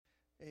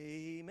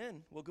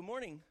Amen. Well, good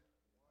morning.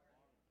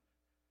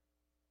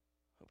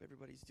 Hope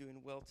everybody's doing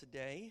well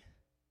today.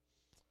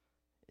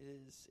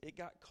 It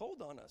got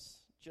cold on us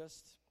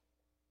just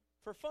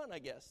for fun, I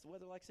guess. The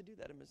weather likes to do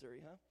that in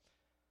Missouri, huh?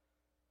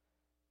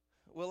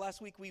 Well,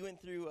 last week we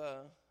went through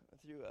a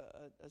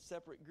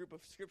separate group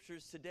of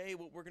scriptures. Today,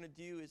 what we're going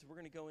to do is we're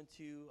going to go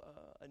into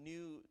a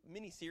new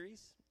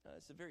mini-series.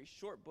 It's a very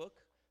short book,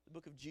 the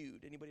book of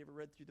Jude. Anybody ever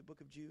read through the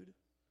book of Jude?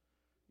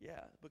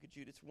 Yeah, the book of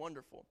Jude. It's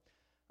wonderful.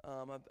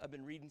 I've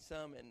been reading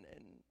some and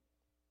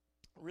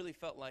really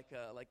felt like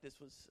this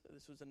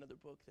was another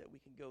book that we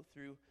can go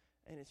through,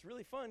 and it's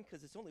really fun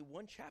because it's only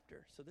one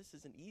chapter. So this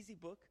is an easy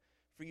book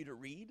for you to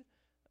read,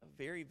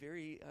 very,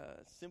 very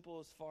simple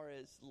as far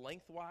as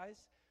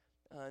lengthwise.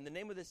 And the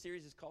name of this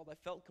series is called "I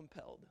Felt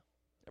Compelled."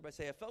 Everybody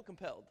say, "I felt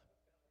compelled."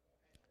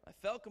 I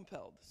felt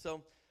compelled.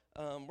 So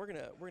we're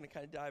gonna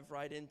kind of dive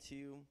right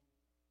into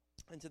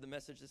the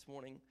message this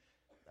morning.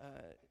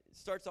 It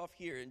starts off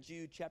here in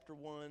Jude chapter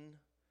 1.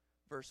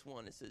 Verse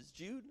 1, it says,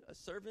 "Jude, a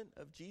servant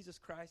of Jesus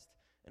Christ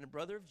and a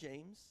brother of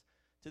James,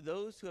 to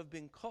those who have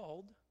been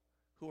called,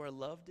 who are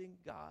loved in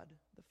God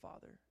the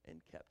Father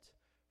and kept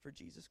for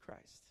Jesus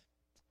Christ.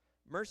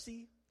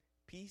 Mercy,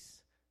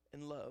 peace,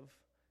 and love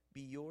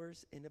be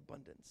yours in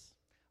abundance."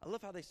 I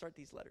love how they start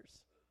these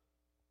letters.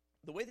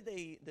 The way that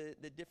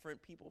the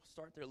different people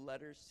start their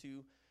letters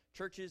to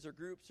churches or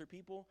groups or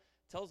people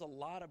tells a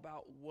lot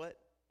about what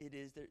it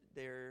is that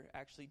they're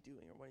actually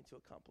doing or wanting to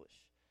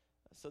accomplish.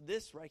 So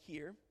this right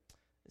here,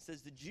 it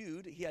says to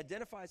Jude, he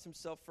identifies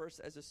himself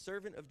first as a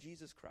servant of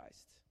Jesus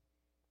Christ.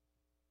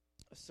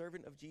 A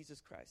servant of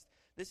Jesus Christ.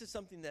 This is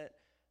something that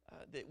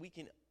we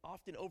can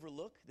often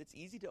overlook, that's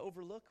easy to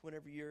overlook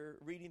whenever you're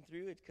reading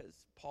through it,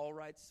 because Paul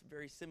writes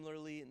very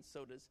similarly, and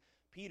so does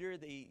Peter.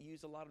 They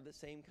use a lot of the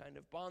same kind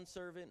of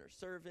bondservant or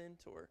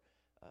servant or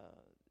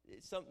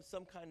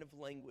some kind of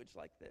language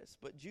like this.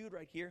 But Jude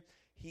right here,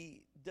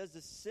 he does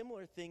a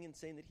similar thing in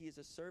saying that he is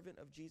a servant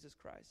of Jesus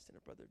Christ and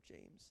a brother of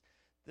James.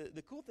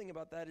 The cool thing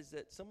about that is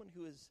that someone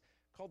who is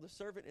called a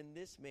servant in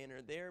this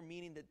manner, they're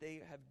meaning that they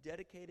have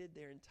dedicated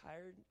their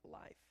entire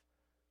life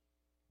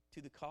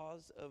to the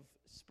cause of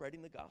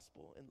spreading the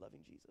gospel and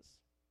loving Jesus.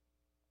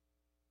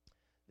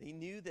 They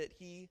knew that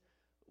he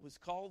was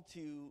called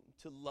to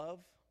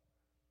love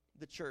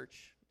the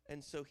church,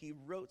 and so he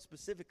wrote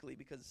specifically,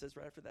 because it says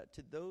right after that,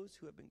 to those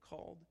who have been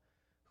called,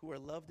 who are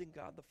loved in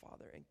God the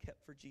Father and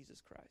kept for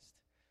Jesus Christ.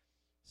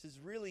 This is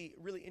really,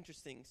 really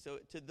interesting. So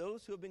to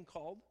those who have been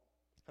called,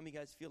 how many of you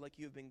guys feel like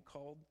you have been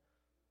called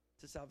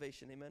to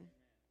salvation? Amen?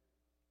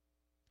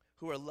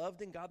 Who are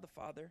loved in God the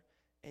Father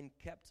and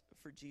kept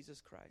for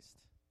Jesus Christ.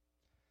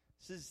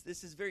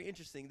 This is very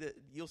interesting.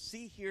 You'll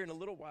see here in a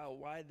little while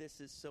why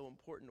this is so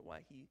important,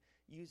 why he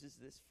uses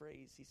this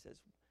phrase. He says,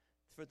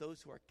 for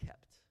those who are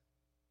kept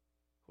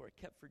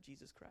for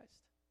Jesus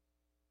Christ.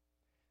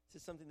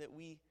 This is something that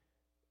we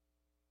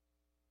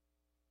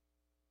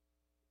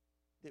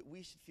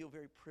should feel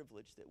very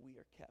privileged that we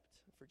are kept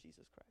for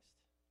Jesus Christ.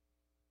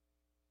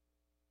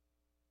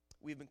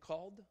 We've been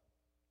called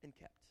and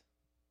kept.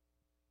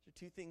 These are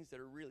two things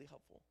that are really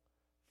helpful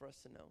for us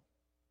to know.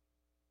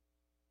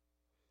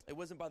 It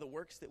wasn't by the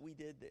works that we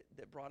did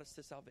that brought us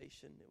to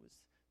salvation. It was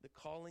the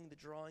calling, the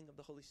drawing of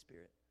the Holy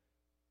Spirit,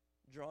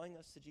 drawing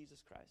us to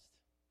Jesus Christ,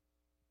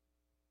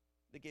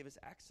 that gave us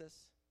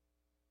access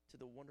to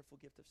the wonderful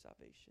gift of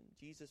salvation.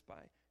 Jesus, by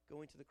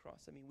going to the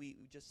cross. I mean,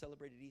 we just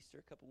celebrated Easter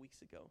a couple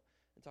weeks ago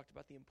and talked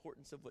about the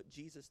importance of what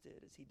Jesus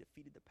did as he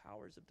defeated the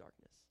powers of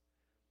darkness.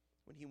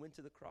 When he went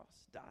to the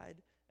cross,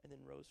 died, and then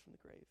rose from the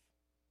grave.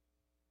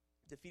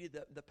 Defeated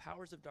the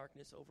powers of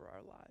darkness over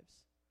our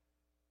lives.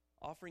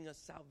 Offering us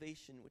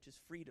salvation, which is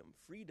freedom.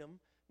 Freedom,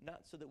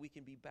 not so that we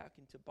can be back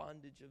into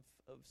bondage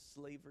of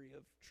slavery,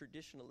 of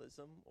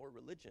traditionalism or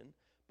religion,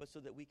 but so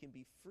that we can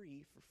be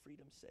free for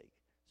freedom's sake.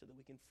 So that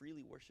we can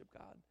freely worship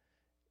God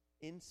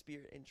in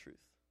spirit and truth.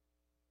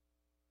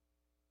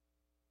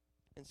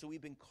 And so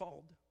we've been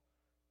called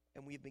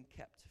and we've been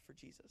kept for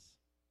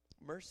Jesus.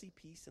 Mercy,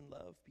 peace, and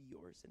love be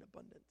yours in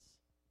abundance.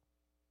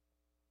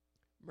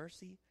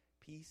 Mercy,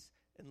 peace,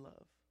 and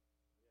love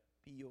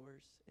be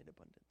yours in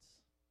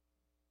abundance.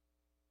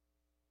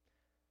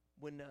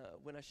 When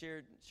I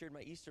shared my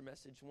Easter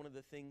message, one of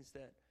the things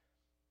that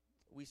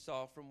we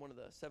saw from one of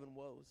the 7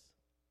 woes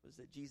was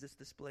that Jesus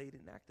displayed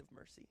an act of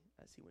mercy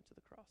as he went to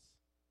the cross.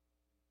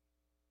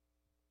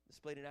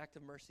 Displayed an act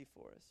of mercy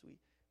for us.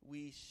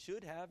 We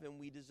should have and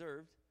we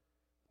deserved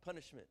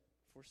punishment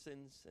for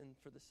sins and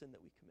for the sin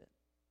that we commit.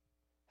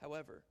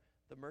 However,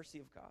 the mercy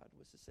of God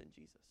was to send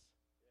Jesus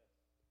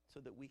so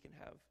that we can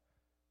have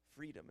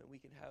freedom and we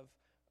can have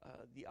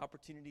the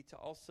opportunity to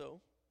also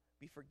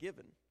be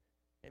forgiven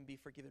and be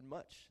forgiven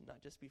much,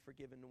 not just be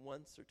forgiven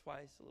once or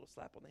twice, a little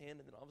slap on the hand,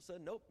 and then all of a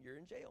sudden, nope, you're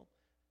in jail.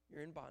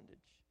 You're in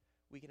bondage.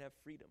 We can have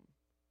freedom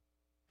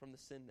from the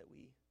sin that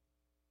we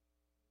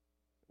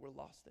were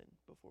lost in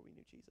before we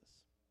knew Jesus.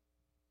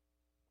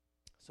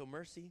 So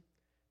mercy,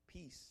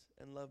 peace,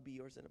 and love be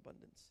yours in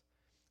abundance.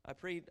 I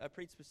prayed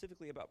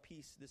specifically about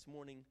peace this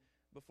morning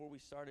before we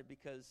started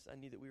because I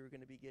knew that we were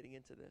going to be getting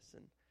into this.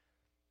 And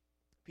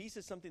Peace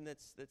is something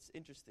that's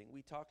interesting.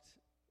 We talked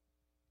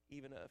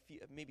even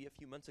maybe a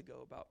few months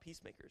ago about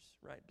peacemakers,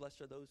 right?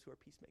 Blessed are those who are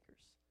peacemakers.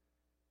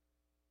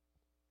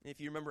 And if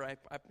you remember, I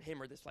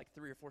hammered this like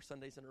 3 or 4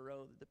 Sundays in a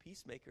row, that the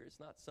peacemaker is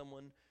not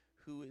someone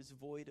who is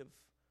void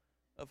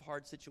of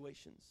hard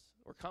situations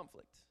or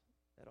conflict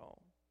at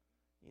all.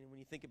 You know, when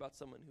you think about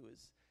someone who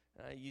is,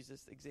 and I use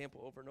this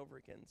example over and over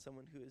again,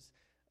 someone who is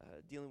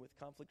dealing with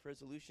conflict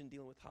resolution,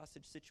 dealing with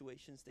hostage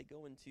situations, they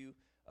go into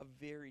a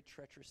very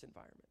treacherous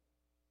environment.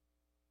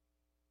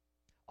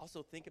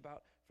 Also think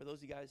about, for those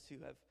of you guys who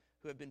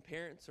have been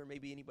parents, or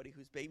maybe anybody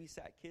who's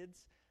babysat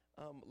kids,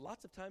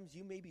 lots of times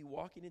you may be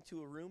walking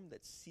into a room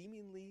that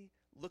seemingly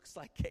looks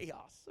like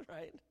chaos,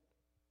 right?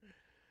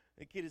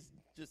 The kid is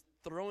just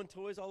throwing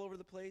toys all over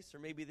the place, or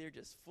maybe they're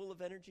just full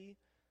of energy.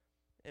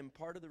 And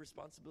part of the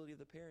responsibility of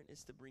the parent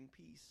is to bring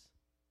peace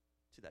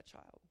to that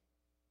child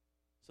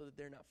so that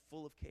they're not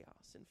full of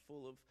chaos and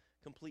full of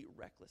complete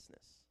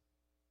recklessness.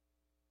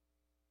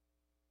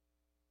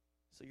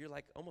 So you're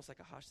like almost like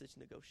a hostage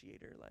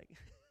negotiator, like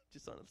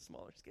just on a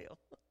smaller scale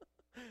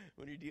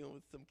when you're dealing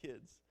with some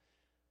kids.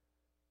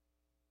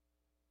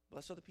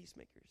 Blessed are the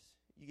peacemakers.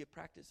 You get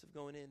practice of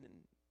going in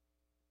and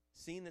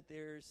seeing that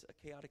there's a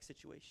chaotic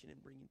situation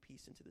and bringing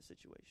peace into the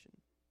situation.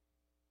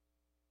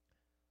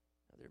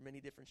 Now, there are many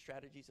different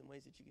strategies and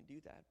ways that you can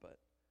do that, but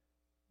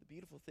the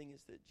beautiful thing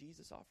is that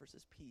Jesus offers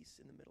us peace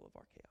in the middle of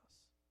our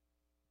chaos.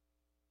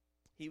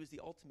 He was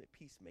the ultimate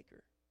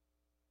peacemaker,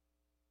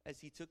 as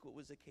he took what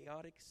was a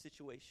chaotic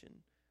situation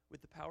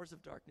with the powers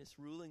of darkness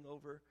ruling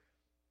over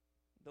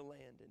the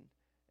land.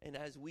 And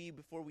as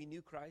before we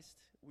knew Christ,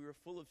 we were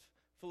full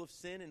of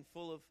sin and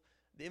full of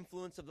the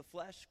influence of the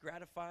flesh,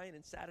 gratifying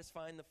and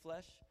satisfying the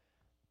flesh.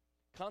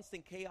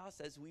 Constant chaos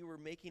as we were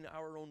making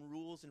our own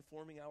rules and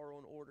forming our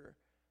own order.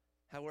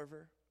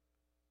 However,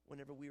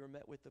 whenever we were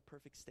met with the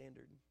perfect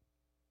standard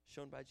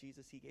shown by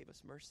Jesus, he gave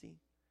us mercy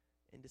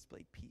and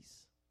displayed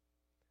peace,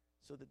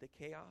 so that the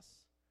chaos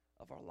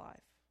of our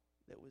life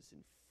that was in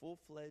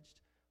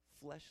full-fledged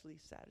fleshly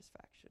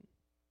satisfaction,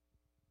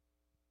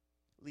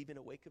 leaving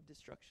a wake of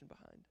destruction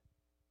behind,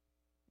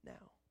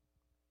 now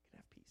can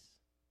have peace.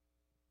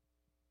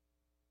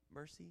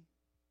 Mercy,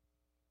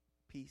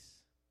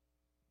 peace,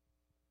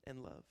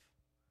 and love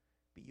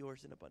be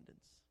yours in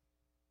abundance.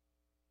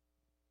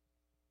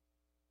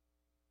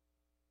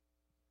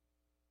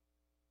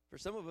 For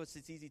some of us,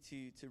 it's easy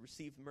to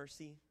receive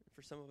mercy.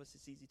 For some of us,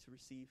 it's easy to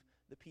receive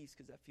the peace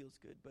because that feels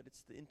good, but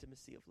it's the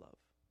intimacy of love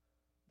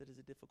that is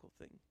a difficult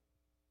thing.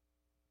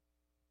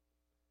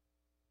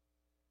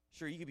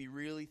 Sure, you could be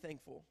really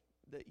thankful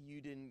that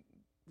you didn't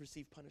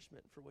receive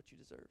punishment for what you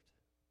deserved.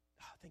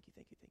 Oh, thank you.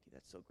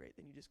 That's so great.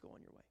 Then you just go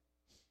on your way.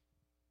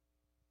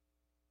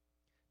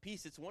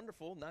 Peace, it's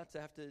wonderful not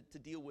to have to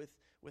deal with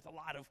a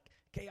lot of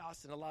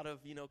chaos and a lot of,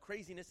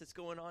 craziness that's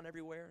going on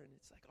everywhere. And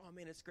it's like, oh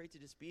man, it's great to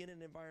just be in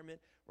an environment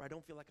where I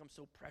don't feel like I'm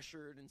so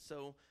pressured and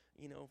so,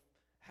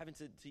 having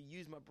to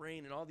use my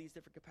brain in all these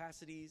different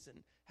capacities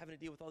and having to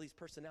deal with all these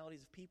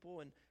personalities of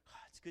people. And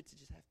it's good to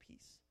just have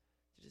peace,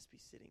 to just be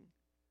sitting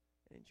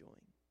and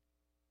enjoying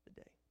the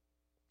day.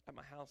 At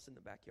my house in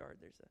the backyard,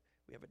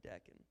 we have a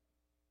deck, and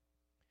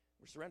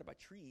we're surrounded by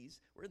trees.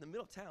 We're in the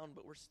middle of town,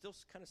 but we're still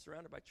kind of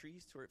surrounded by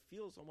trees to where it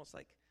feels almost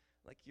like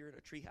you're in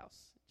a tree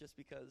house, just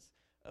because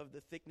of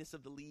the thickness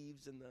of the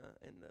leaves and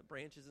the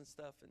branches and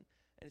stuff. And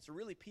it's a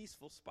really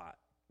peaceful spot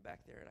back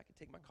there, and I can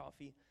take my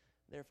coffee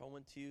there if I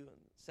want to on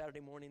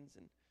Saturday mornings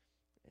and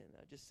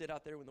just sit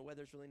out there when the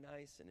weather's really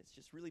nice, and it's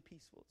just really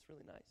peaceful. It's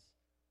really nice.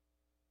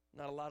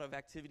 Not a lot of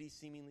activity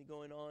seemingly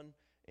going on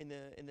in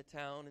the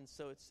town, and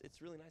so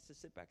it's really nice to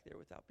sit back there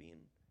without being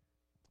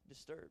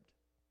disturbed.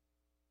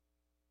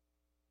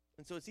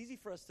 And so it's easy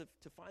for us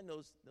to find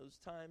those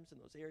times and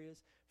those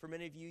areas. For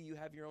many of you, you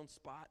have your own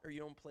spot or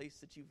your own place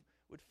that you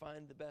would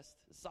find the best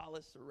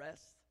solace or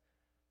rest.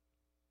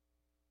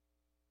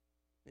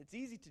 It's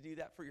easy to do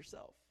that for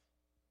yourself.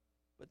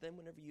 But then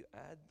whenever you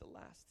add the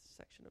last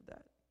section of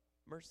that,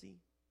 mercy,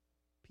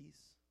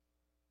 peace,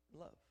 and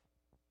love,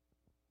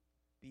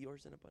 be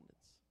yours in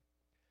abundance.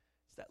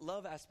 It's that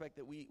love aspect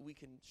that we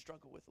can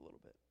struggle with a little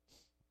bit.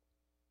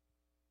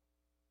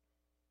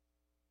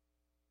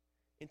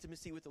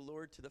 Intimacy with the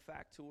Lord to the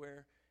fact to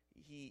where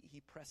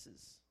he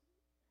presses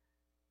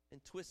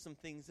and twists some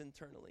things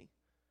internally,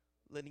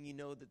 letting you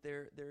know that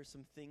there are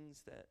some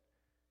things that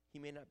he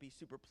may not be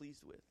super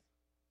pleased with.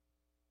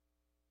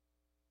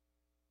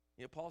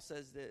 Paul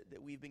says that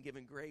we've been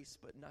given grace,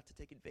 but not to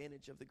take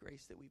advantage of the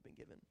grace that we've been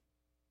given.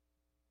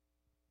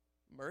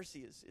 Mercy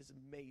is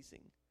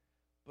amazing,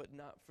 but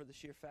not for the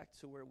sheer fact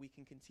to where we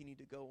can continue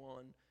to go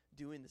on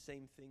doing the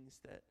same things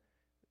that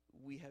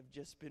we have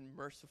just been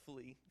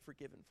mercifully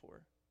forgiven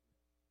for.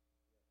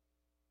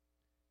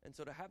 And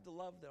so to have the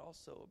love that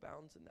also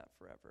abounds in that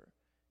forever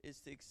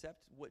is to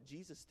accept what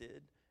Jesus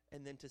did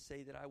and then to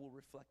say that I will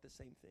reflect the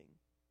same thing.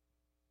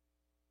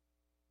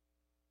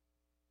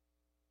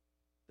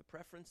 The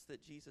preference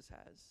that Jesus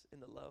has in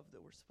the love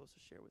that we're supposed to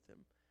share with him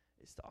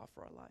is to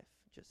offer our life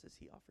just as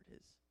he offered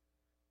his.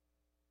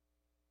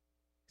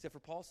 Except for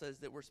Paul says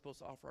that we're supposed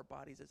to offer our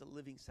bodies as a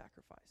living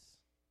sacrifice.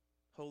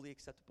 holy,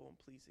 acceptable, and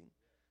pleasing.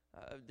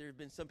 There have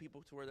been some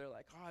people to where they're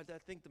like, oh, I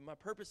think that my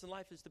purpose in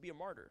life is to be a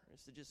martyr,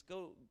 is to just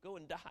go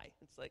and die.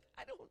 It's like,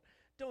 I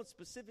don't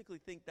specifically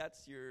think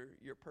that's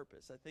your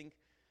purpose.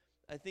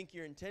 I think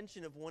your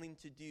intention of wanting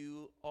to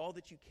do all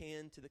that you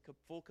can to the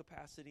full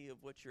capacity of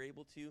what you're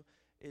able to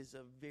is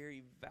a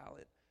very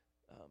valid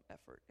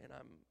effort, and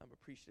I'm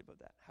appreciative of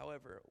that.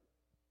 However,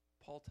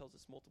 Paul tells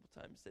us multiple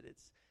times that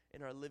it's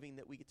in our living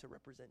that we get to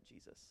represent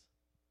Jesus.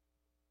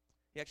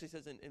 He actually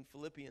says in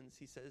Philippians,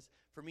 he says,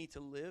 for me to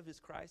live is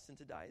Christ and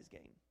to die is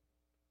gain.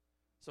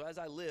 So as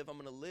I live, I'm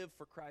going to live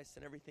for Christ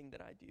in everything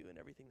that I do and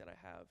everything that I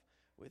have.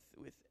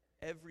 With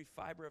every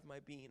fiber of my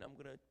being, I'm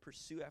going to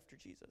pursue after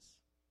Jesus.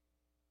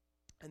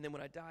 And then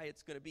when I die,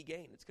 it's going to be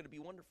gain. It's going to be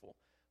wonderful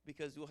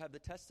because we'll have the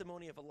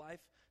testimony of a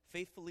life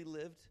faithfully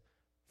lived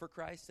for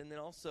Christ, and then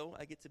also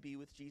I get to be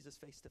with Jesus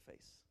face to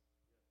face.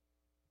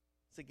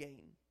 It's a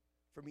gain.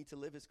 For me to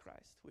live is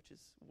Christ, which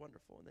is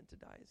wonderful, and then to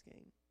die is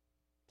gain.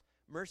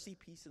 Mercy,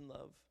 peace, and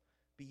love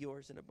be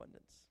yours in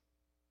abundance.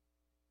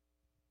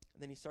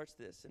 And then he starts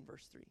this in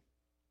verse 3.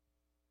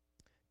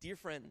 Dear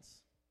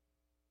friends,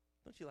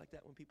 don't you like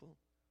that when people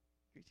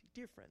greet you?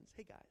 Dear friends,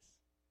 hey guys,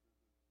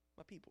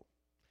 my people.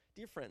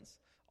 Dear friends,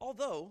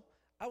 although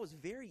I was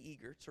very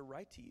eager to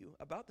write to you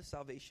about the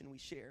salvation we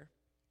share,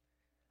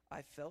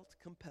 I felt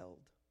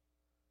compelled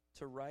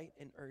to write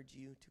and urge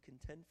you to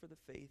contend for the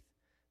faith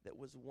that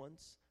was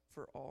once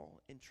for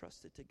all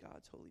entrusted to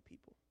God's holy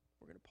people.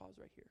 We're going to pause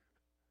right here.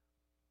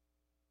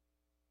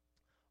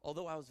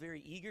 Although I was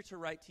very eager to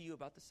write to you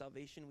about the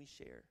salvation we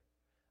share,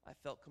 I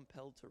felt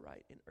compelled to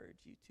write and urge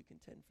you to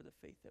contend for the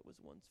faith that was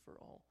once for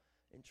all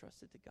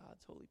entrusted to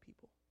God's holy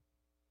people.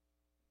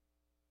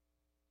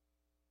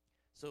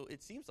 So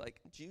it seems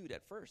like Jude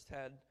at first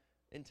had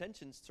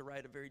intentions to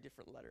write a very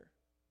different letter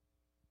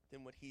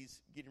than what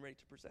he's getting ready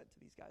to present to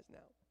these guys now.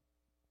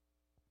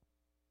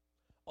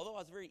 Although I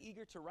was very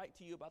eager to write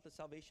to you about the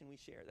salvation we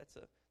share, it's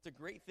a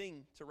great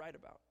thing to write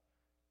about,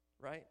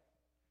 right?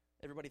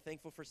 Everybody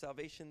thankful for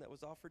salvation that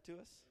was offered to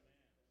us?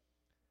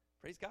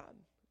 Amen. Praise God.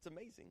 It's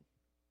amazing.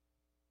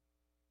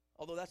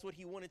 Although that's what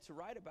he wanted to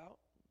write about,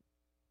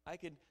 I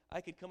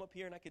could come up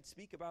here and I could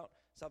speak about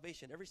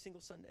salvation every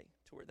single Sunday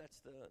to where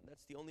that's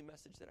the only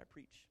message that I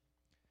preach.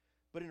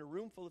 But in a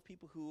room full of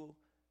people who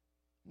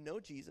know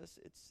Jesus,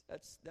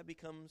 that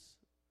becomes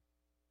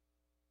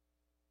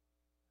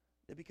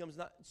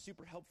not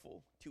super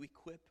helpful to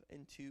equip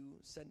and to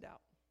send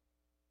out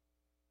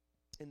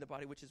in the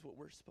body, which is what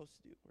we're supposed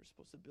to do. We're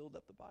supposed to build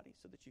up the body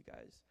so that you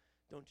guys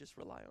don't just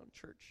rely on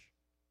church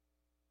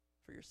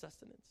for your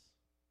sustenance,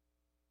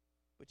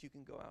 but you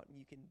can go out and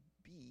you can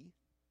be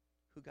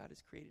who God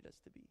has created us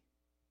to be.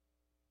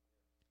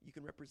 You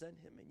can represent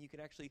him, and you can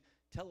actually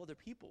tell other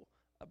people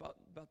about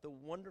the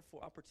wonderful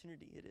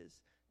opportunity it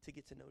is to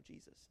get to know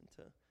Jesus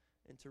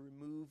and to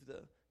remove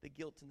the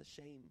guilt and the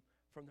shame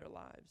from their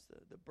lives,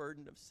 the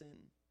burden of sin.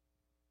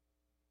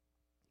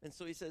 And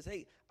so he says,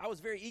 hey, I was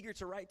very eager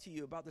to write to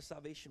you about the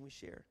salvation we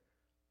share.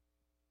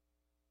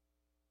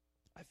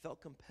 I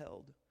felt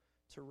compelled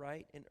to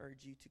write and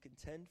urge you to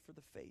contend for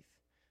the faith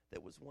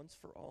that was once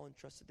for all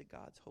entrusted to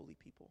God's holy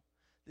people.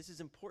 This is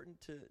important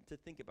to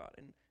think about.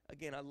 And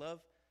again, I love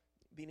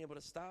being able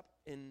to stop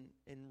and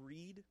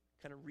read,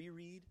 kind of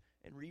reread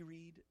and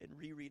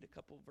reread a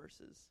couple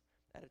verses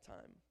at a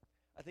time.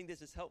 I think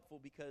this is helpful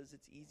because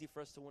it's easy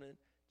for us to want to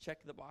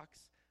check the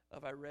box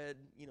of I read,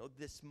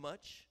 this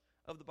much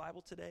of the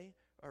Bible today,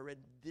 or I read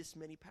this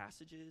many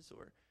passages,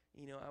 or,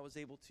 I was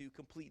able to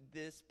complete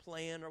this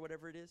plan or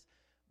whatever it is.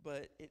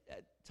 But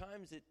at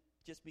times it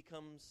just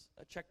becomes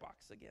a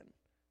checkbox again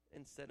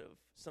instead of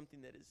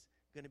something that is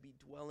going to be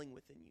dwelling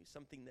within you,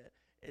 something that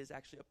is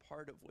actually a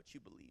part of what you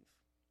believe.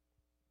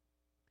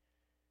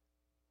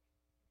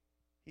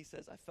 He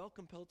says, I felt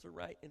compelled to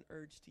write and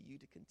urge to you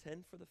to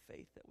contend for the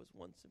faith that was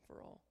once and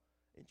for all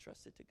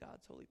entrusted to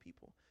God's holy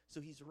people.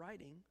 So he's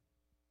writing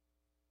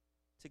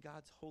to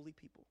God's holy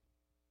people.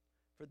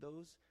 For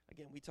those,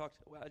 again,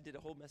 I did a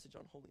whole message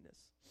on holiness.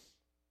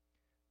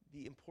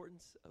 The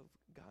importance of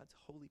God's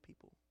holy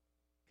people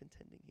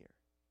contending here.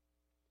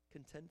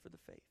 Contend for the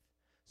faith.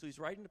 So he's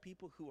writing to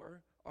people who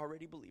are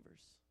already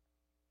believers.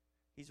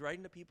 He's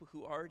writing to people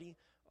who already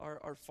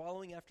are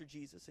following after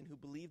Jesus and who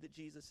believe that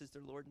Jesus is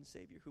their Lord and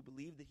Savior, who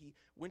believe that he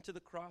went to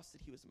the cross,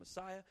 that he was the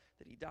Messiah,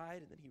 that he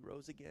died, and that he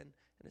rose again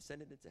and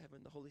ascended into heaven.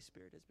 The Holy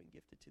Spirit has been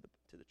gifted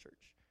to the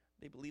church.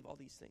 They believe all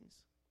these things.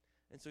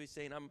 And so he's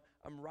saying,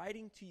 I'm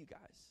writing to you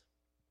guys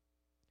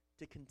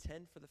to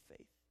contend for the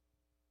faith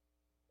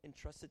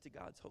entrusted to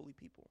God's holy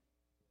people.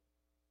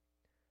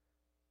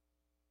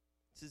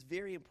 This is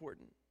very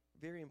important,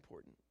 very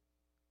important.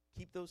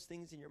 Keep those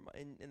things in your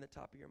mind, in the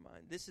top of your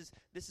mind. This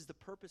is the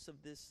purpose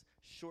of this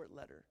short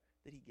letter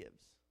that he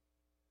gives.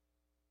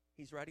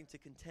 He's writing to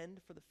contend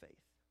for the faith.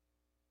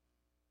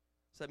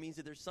 So that means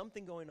that there's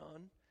something going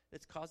on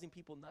that's causing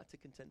people not to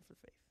contend for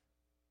faith.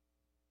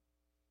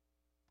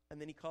 And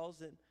then he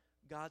calls it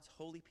God's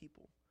holy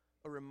people,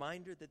 a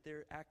reminder that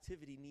their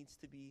activity needs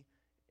to be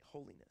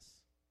holiness,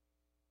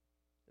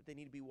 that they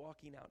need to be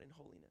walking out in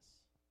holiness.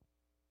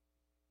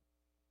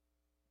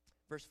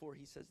 Verse 4,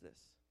 he says this.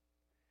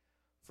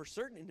 For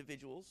certain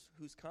individuals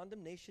whose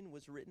condemnation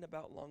was written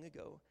about long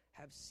ago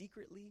have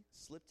secretly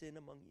slipped in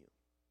among you.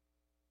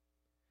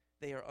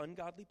 They are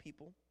ungodly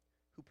people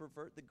who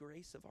pervert the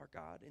grace of our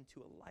God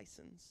into a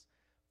license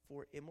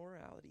for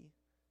immorality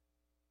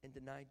and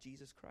deny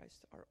Jesus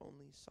Christ, our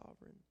only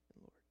sovereign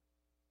and Lord.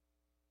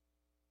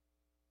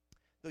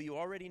 Though you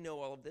already know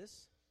all of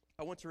this,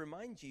 I want to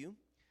remind you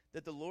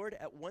that the Lord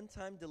at one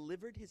time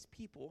delivered his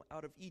people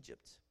out of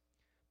Egypt,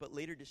 but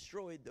later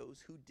destroyed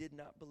those who did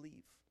not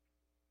believe.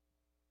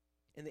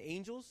 And the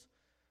angels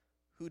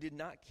who did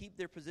not keep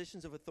their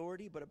positions of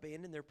authority but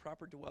abandoned their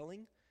proper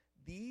dwelling,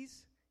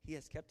 these he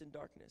has kept in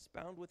darkness,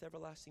 bound with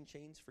everlasting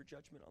chains for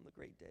judgment on the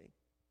great day.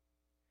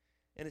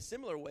 In a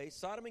similar way,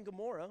 Sodom and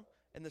Gomorrah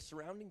and the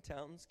surrounding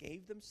towns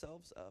gave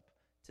themselves up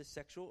to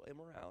sexual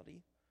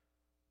immorality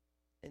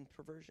and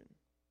perversion.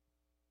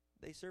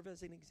 They serve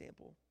as an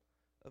example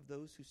of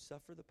those who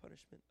suffer the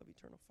punishment of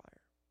eternal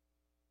fire.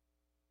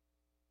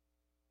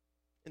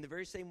 In the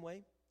very same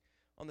way,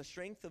 on the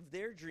strength of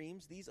their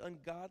dreams, these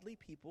ungodly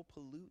people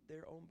pollute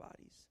their own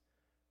bodies,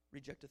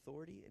 reject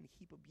authority, and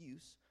heap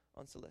abuse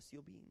on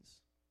celestial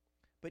beings.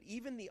 But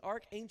even the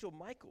archangel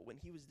Michael, when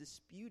he was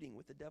disputing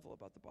with the devil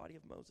about the body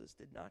of Moses,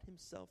 did not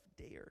himself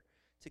dare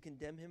to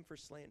condemn him for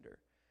slander,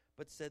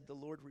 but said, "The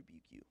Lord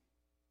rebuke you."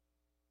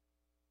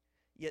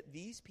 Yet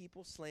these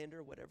people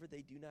slander whatever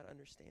they do not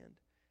understand,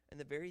 and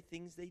the very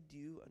things they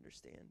do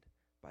understand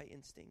by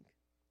instinct,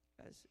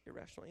 as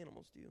irrational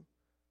animals do,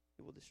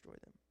 it will destroy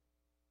them.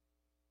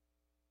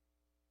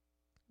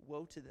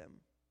 Woe to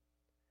them!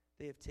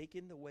 They have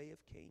taken the way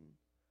of Cain.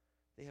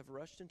 They have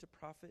rushed into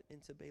profit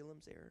into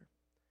Balaam's error.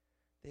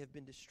 They have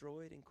been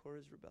destroyed in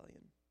Korah's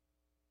rebellion.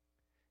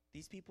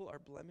 These people are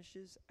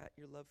blemishes at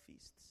your love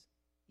feasts,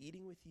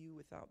 eating with you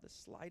without the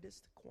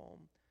slightest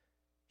qualm,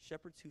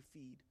 shepherds who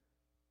feed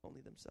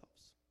only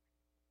themselves.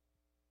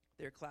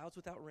 They are clouds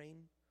without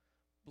rain,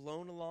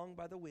 blown along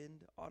by the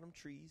wind, autumn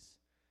trees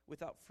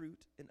without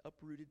fruit, and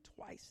uprooted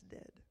twice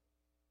dead.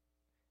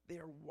 They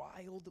are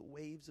wild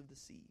waves of the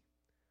sea,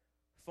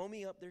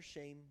 foaming up their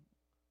shame,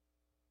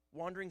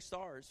 wandering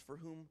stars for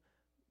whom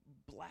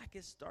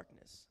blackest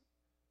darkness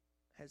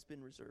has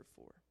been reserved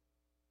for.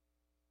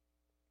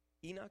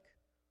 Enoch,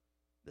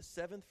 the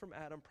seventh from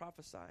Adam,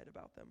 prophesied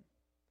about them.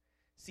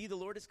 See, the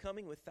Lord is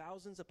coming with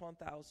thousands upon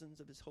thousands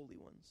of his holy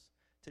ones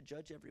to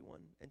judge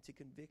everyone and to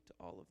convict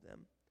all of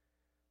them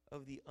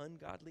of the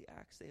ungodly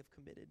acts they have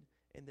committed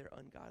in their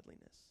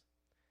ungodliness,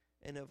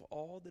 and of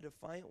all the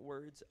defiant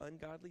words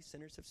ungodly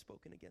sinners have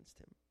spoken against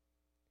him.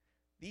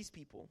 These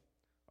people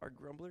are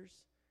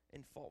grumblers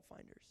and fault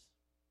finders.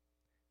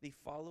 They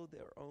follow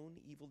their own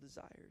evil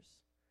desires.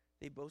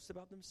 They boast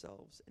about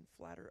themselves and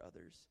flatter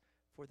others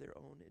for their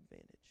own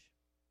advantage.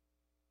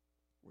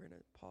 We're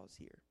going to pause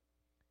here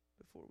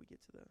before we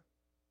get to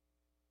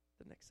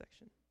the next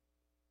section.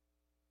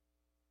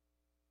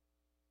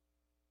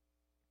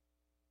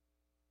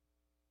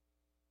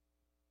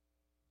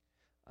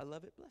 I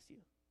love it. Bless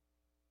you.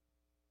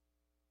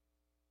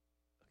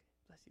 Okay,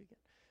 bless you again.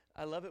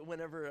 I love it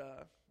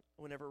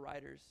whenever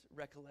writers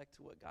recollect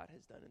what God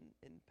has done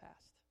in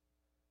past,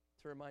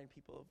 to remind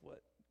people of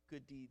what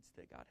good deeds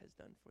that God has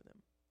done for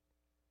them,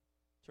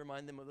 to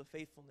remind them of the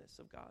faithfulness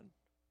of God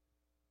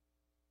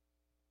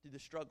through the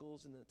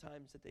struggles and the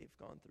times that they've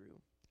gone through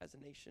as a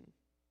nation.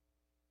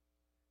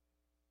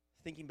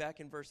 Thinking back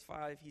in verse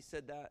 5, he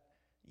said that,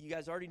 you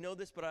guys already know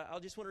this, but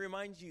I'll just want to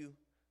remind you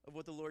of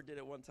what the Lord did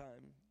at one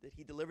time, that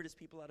he delivered his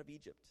people out of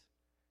Egypt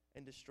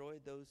and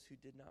destroyed those who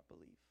did not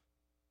believe.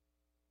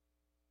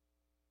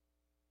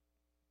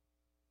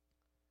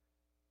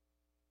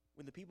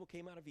 When the people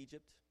came out of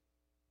Egypt,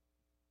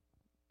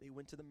 they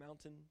went to the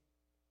mountain.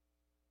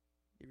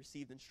 They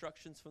received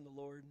instructions from the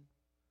Lord.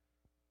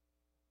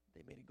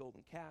 They made a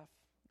golden calf.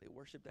 They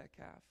worshiped that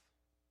calf.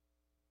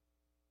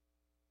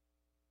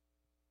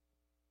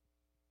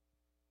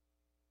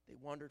 They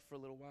wandered for a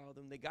little while.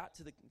 Then they got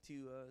to the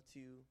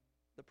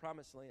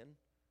promised land,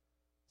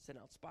 sent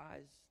out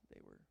spies.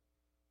 They were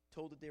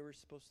told that they were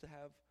supposed to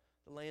have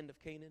the land of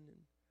Canaan.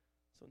 And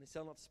so when they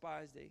sent out the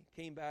spies, they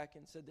came back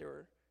and said there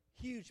were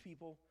huge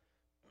people,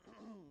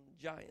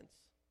 giants.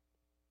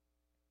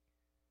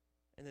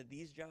 And that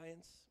these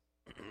giants,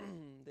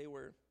 they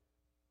were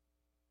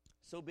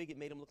so big it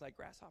made them look like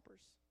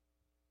grasshoppers.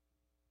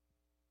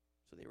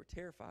 So they were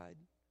terrified.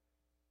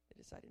 They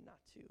decided not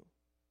to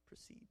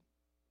proceed.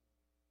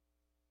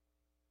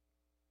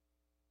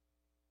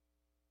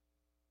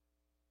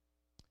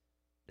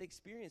 They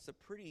experienced a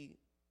pretty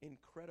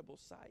incredible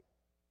sight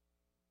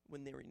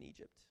when they were in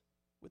Egypt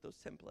with those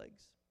 10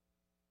 plagues.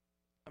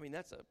 I mean,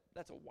 that's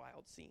a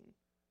wild scene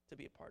to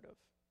be a part of,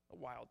 a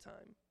wild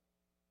time.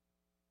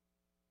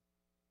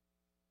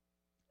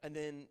 And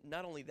then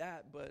not only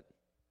that, but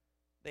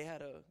they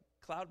had a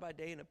cloud by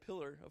day and a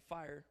pillar of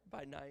fire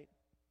by night.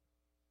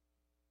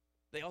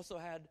 They also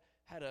had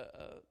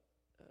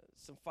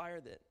some fire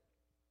that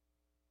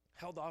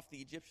held off the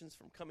Egyptians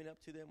from coming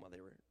up to them while they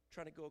were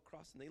trying to go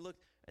across. And they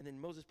looked, and then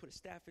Moses put a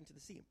staff into the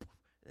sea, and poof,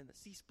 and then the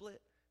sea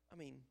split. I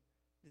mean,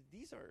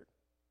 these are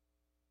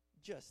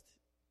just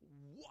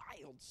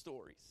wild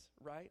stories,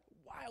 right?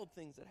 Wild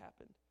things that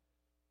happened.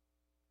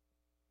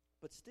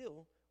 But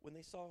still, when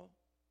they saw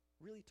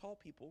really tall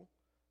people,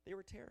 they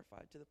were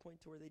terrified to the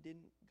point to where they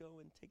didn't go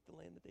and take the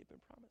land that they've been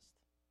promised.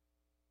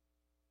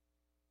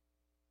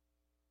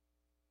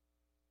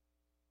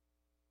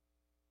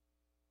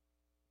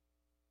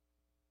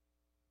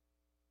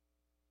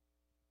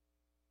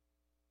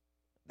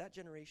 That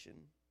generation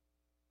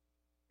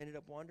ended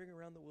up wandering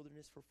around the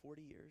wilderness for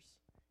 40 years,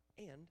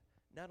 and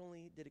not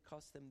only did it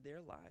cost them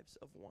their lives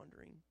of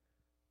wandering,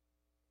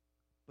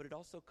 but it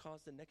also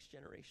caused the next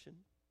generation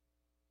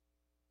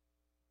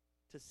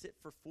to sit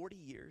for 40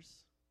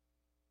 years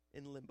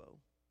in limbo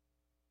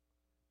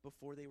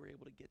before they were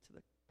able to get to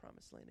the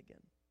promised land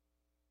again.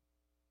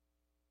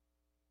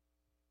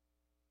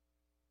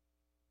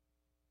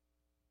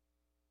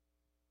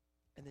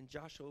 And then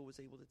Joshua was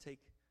able to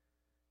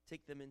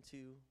take them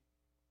into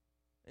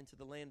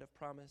the land of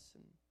promise,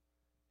 and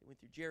they went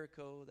through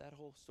Jericho. That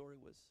whole story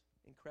was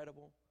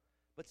incredible.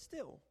 But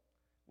still,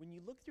 when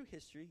you look through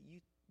history, you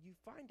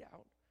find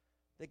out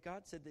that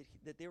God said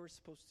that they were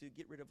supposed to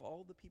get rid of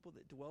all the people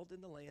that dwelled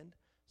in the land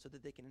so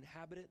that they can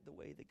inhabit it the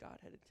way that God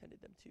had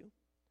intended them to.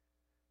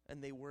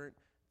 And they weren't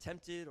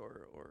tempted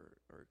or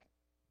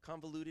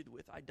convoluted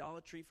with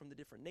idolatry from the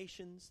different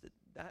nations.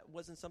 That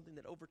wasn't something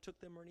that overtook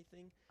them or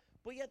anything.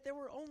 But yet there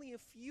were only a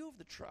few of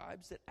the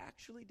tribes that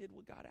actually did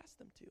what God asked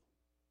them to.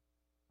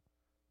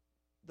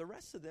 The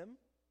rest of them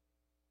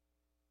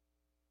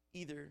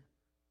either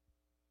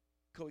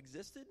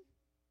coexisted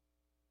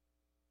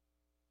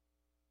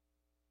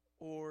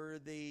or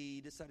they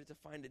decided to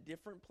find a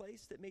different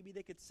place that maybe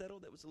they could settle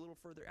that was a little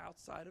further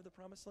outside of the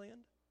promised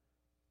land.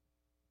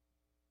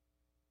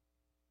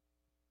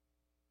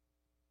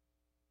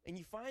 And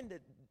you find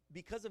that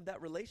because of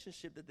that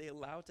relationship that they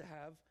allowed to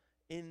have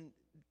in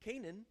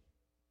Canaan,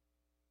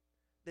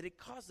 that it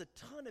caused a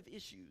ton of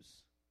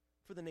issues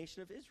for the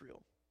nation of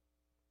Israel.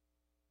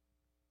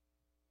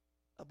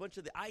 A bunch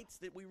of the ites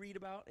that we read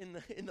about in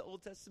the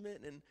Old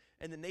Testament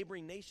and the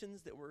neighboring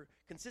nations that were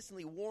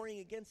consistently warring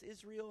against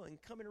Israel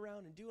and coming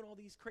around and doing all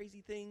these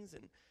crazy things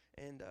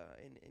and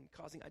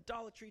causing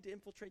idolatry to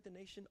infiltrate the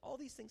nation. All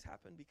these things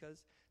happened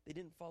because they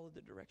didn't follow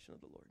the direction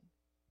of the Lord.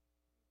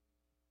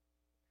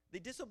 They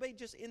disobeyed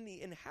just in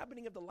the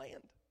inhabiting of the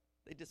land.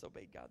 They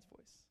disobeyed God's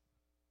voice.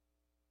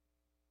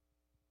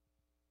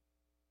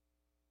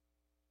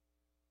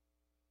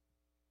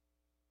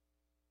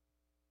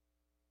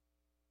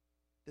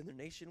 Then their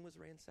nation was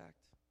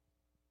ransacked,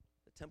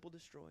 the temple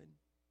destroyed,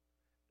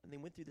 and they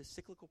went through this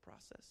cyclical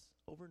process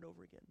over and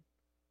over again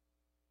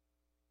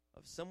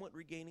of somewhat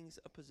regaining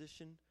a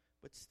position,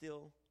 but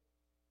still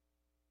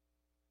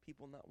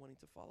people not wanting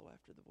to follow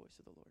after the voice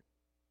of the Lord,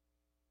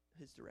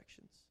 his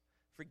directions,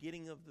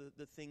 forgetting of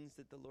the things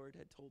that the Lord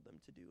had told them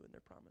to do in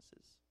their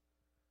promises.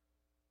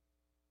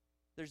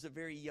 There's a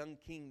very young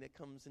king that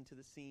comes into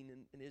the scene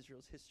in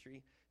Israel's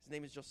history. His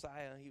name is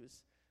Josiah. He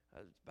was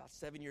about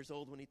 7 years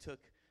old when he took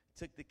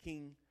the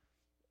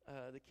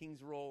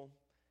king's role,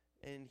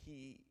 and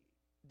he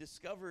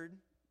discovered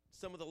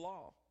some of the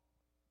law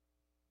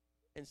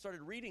and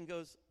started reading,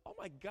 goes, oh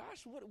my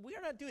gosh, we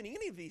are not doing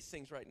any of these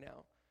things right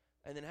now.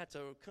 And then had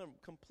to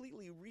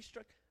completely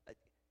restructure.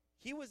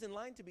 He was in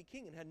line to be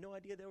king and had no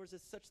idea there was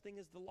such thing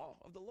as the law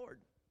of the Lord.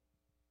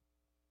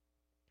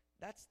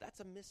 That's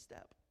a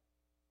misstep.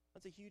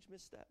 That's a huge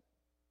misstep.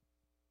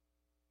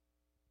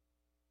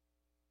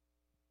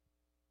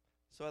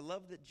 So I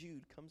love that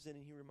Jude comes in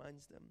and he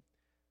reminds them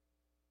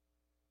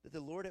that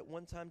the Lord at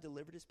one time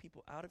delivered his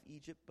people out of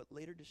Egypt, but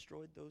later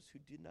destroyed those who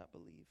did not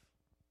believe.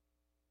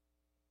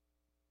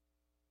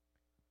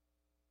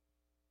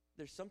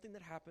 There's something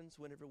that happens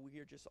whenever we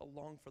are just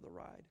along for the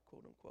ride,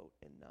 quote unquote,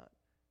 and not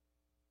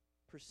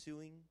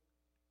pursuing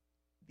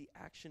the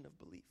action of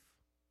belief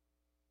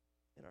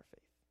in our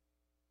faith.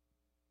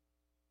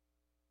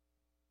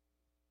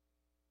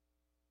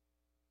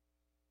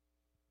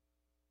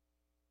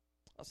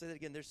 I'll say that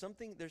again. There's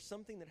something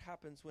that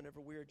happens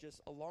whenever we're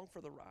just along for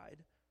the ride,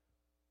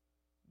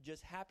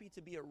 just happy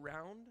to be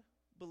around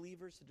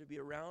believers, to be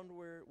around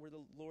where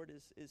the Lord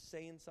is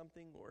saying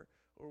something or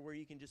where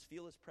you can just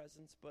feel his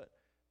presence, but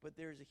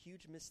there's a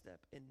huge misstep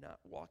in not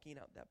walking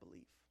out that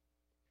belief.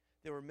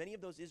 There were many of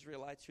those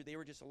Israelites who they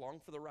were just along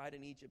for the ride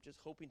in Egypt,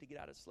 just hoping to get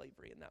out of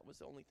slavery, and that was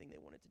the only thing they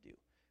wanted to do,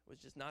 was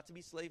just not to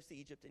be slaves to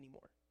Egypt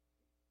anymore.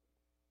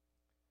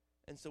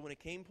 And so when it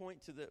came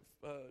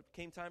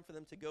time for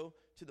them to go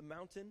to the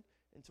mountain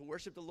and to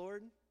worship the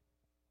Lord,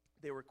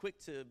 they were quick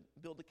to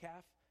build a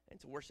calf and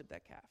to worship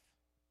that calf,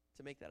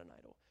 to make that an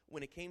idol.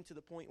 When it came to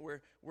the point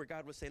where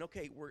God was saying,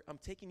 okay, I'm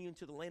taking you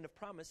into the land of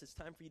promise, it's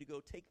time for you to go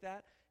take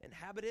that,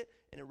 inhabit it,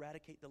 and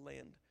eradicate the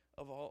land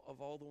of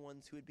all the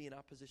ones who would be in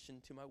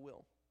opposition to my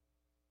will.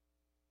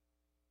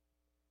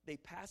 They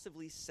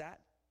passively sat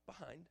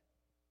behind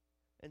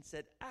and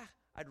said,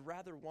 I'd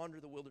rather wander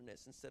the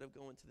wilderness instead of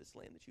going to this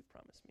land that you've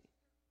promised me.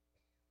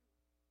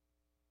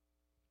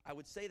 I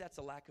would say that's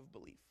a lack of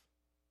belief.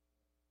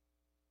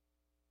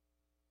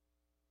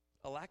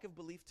 A lack of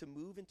belief to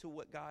move into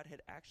what God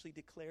had actually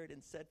declared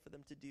and said for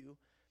them to do,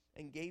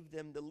 and gave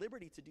them the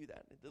liberty to do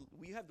that.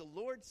 We have the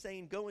Lord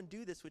saying, go and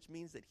do this, which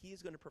means that he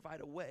is going to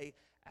provide a way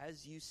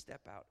as you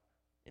step out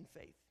in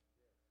faith.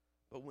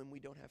 But when we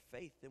don't have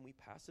faith, then we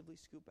passively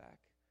scoot back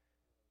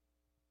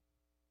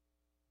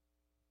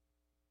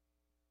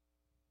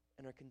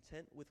and are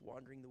content with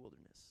wandering the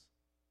wilderness.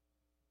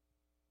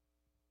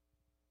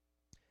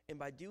 And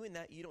by doing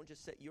that, you don't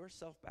just set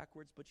yourself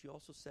backwards, but you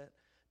also set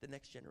the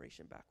next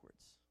generation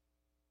backwards.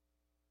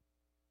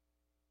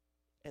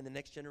 And the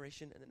next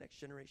generation, and the next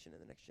generation,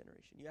 and the next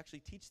generation. You actually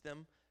teach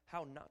them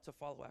how not to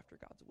follow after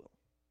God's will.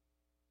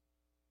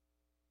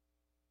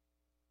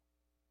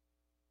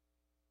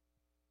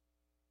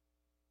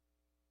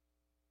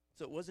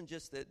 So it wasn't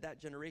just that that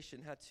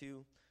generation had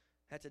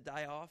to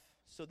die off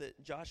so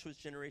that Joshua's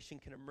generation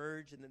can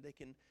emerge and that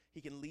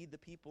he can lead the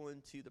people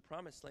into the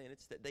promised land.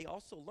 It's that they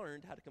also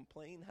learned how to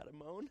complain, how to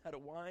moan, how to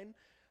whine,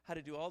 how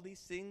to do all these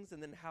things,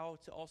 and then how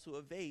to also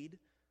evade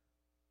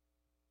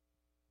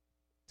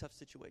tough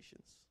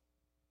situations.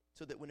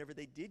 So that whenever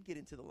they did get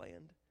into the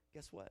land,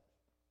 guess what?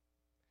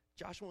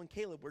 Joshua and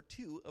Caleb were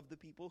two of the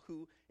people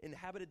who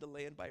inhabited the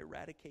land by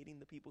eradicating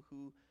the people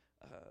who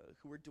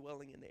were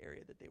dwelling in the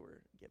area that they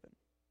were given.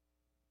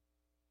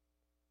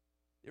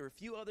 There were a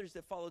few others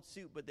that followed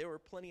suit, but there were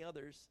plenty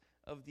others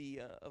of the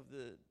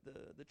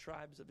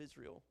tribes of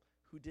Israel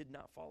who did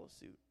not follow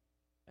suit.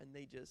 And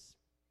they just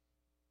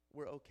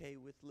were okay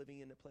with living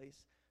in a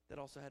place that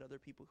also had other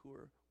people who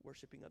were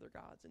worshiping other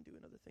gods and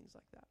doing other things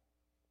like that.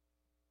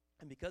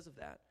 And because of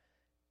that,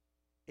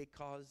 it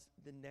caused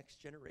the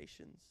next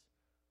generations,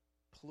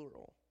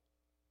 plural,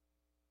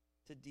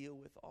 to deal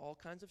with all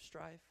kinds of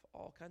strife,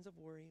 all kinds of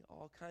worry,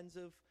 all kinds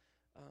of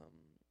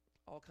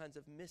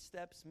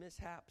missteps,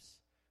 mishaps,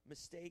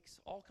 mistakes,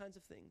 all kinds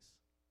of things.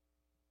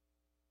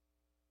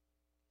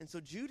 And so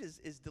Jude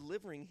is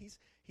delivering.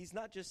 He's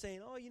not just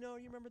saying, oh, you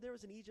remember there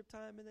was an Egypt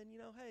time, and then,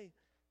 hey,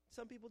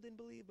 some people didn't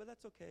believe, but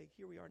that's okay.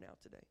 Here we are now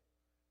today.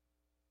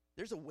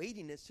 There's a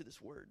weightiness to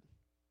this word.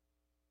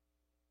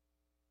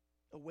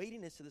 A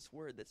weightiness to this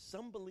word that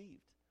some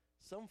believed,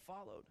 some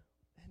followed,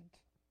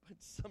 but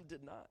some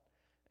did not.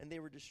 And they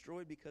were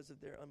destroyed because of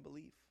their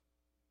unbelief.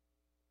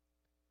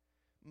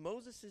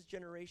 Moses'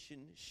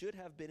 generation should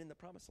have been in the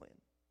promised land.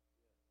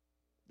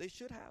 They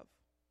should have.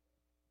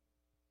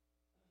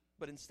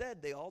 But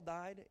instead, they all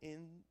died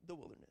in the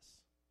wilderness.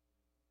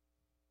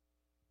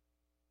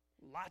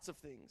 Lots of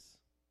things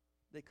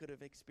they could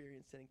have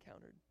experienced and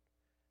encountered.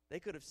 They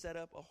could have set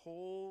up a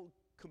whole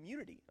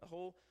community, a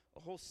whole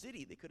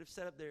city. They could have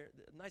set up their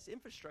nice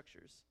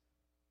infrastructures.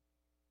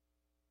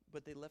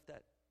 But they left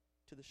that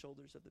to the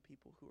shoulders of the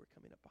people who were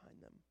coming up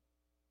behind them.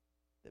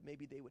 That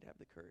maybe they would have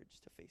the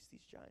courage to face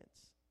these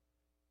giants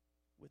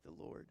with the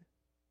Lord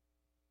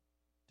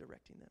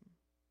directing them.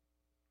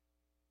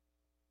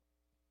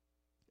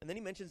 And then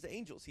he mentions the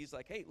angels. He's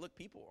like, hey, look,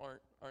 people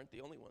aren't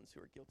the only ones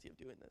who are guilty of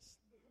doing this.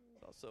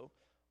 Also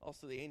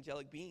the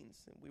angelic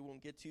beings. And we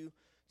won't get too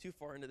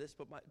far into this,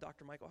 but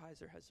Dr. Michael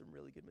Heiser has some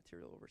really good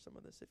material over some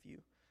of this if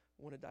you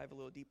want to dive a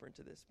little deeper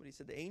into this. But he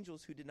said, the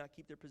angels who did not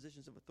keep their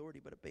positions of authority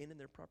but abandoned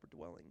their proper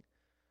dwelling,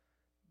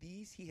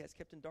 these he has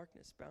kept in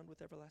darkness, bound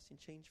with everlasting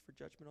chains for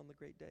judgment on the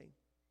great day.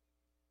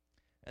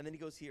 And then he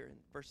goes here in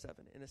verse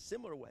 7. In a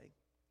similar way,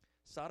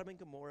 Sodom and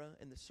Gomorrah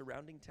and the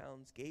surrounding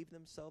towns gave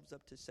themselves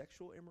up to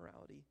sexual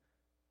immorality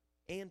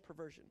and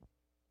perversion.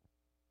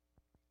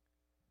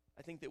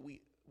 I think that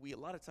we a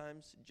lot of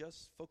times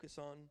just focus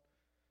on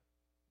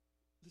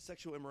the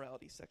sexual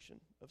immorality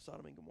section of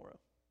Sodom and Gomorrah.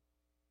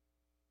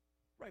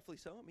 Rightfully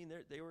so. I mean,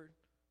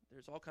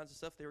 there's all kinds of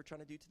stuff they were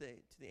trying to do to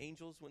the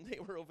angels when they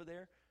were over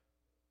there.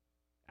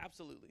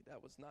 Absolutely,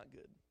 that was not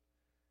good.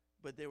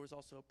 But there was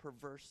also a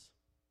perverse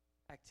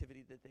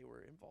activity that they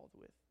were involved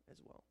with as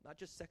well. Not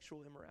just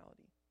sexual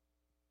immorality.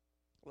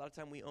 A lot of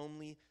times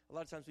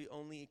we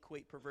only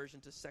equate perversion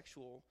to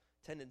sexual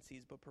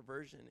tendencies, but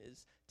perversion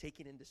is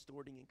taking and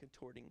distorting and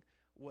contorting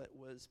what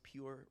was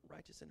pure,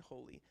 righteous, and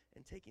holy,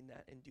 and taking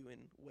that and doing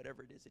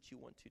whatever it is that you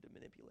want to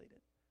manipulate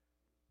it.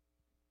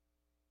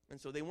 And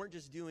so they weren't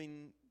just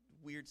doing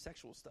weird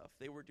sexual stuff.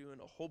 They were doing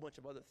a whole bunch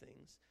of other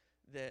things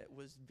that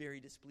was very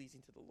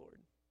displeasing to the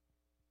Lord.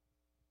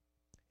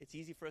 It's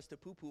easy for us to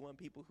poo-poo on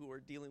people who are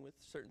dealing with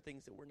certain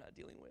things that we're not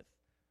dealing with.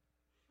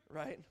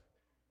 Right?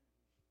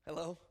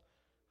 Hello?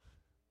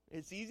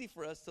 It's easy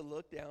for us to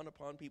look down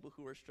upon people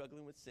who are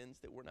struggling with sins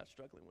that we're not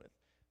struggling with,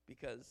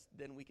 because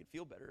then we can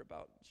feel better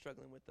about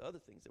struggling with the other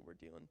things that we're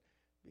doing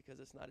because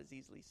it's not as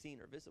easily seen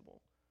or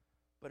visible.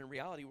 But in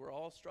reality, we're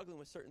all struggling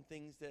with certain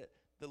things that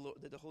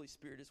the Holy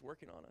Spirit is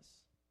working on us.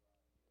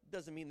 It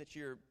doesn't mean that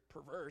you're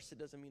perverse. It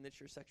doesn't mean that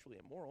you're sexually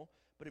immoral.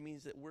 But it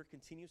means that we're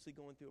continuously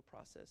going through a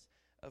process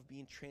of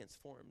being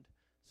transformed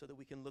so that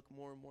we can look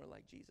more and more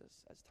like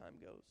Jesus as time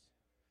goes.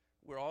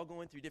 We're all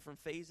going through different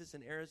phases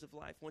and eras of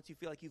life. Once you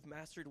feel like you've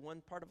mastered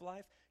one part of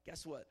life,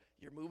 guess what?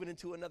 You're moving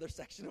into another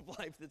section of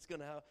life that's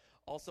going to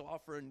also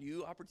offer a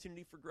new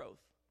opportunity for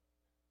growth.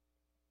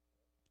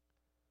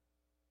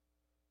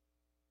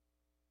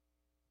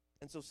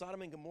 And so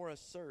Sodom and Gomorrah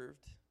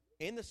served,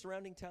 and the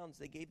surrounding towns,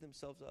 they gave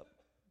themselves up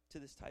to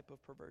this type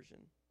of perversion.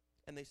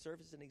 and they serve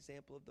as an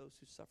example of those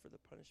who suffer the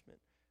punishment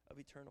of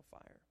eternal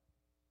fire.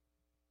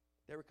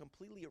 They were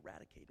completely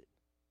eradicated,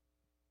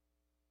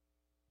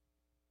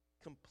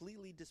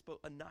 completely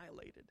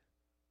annihilated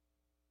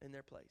in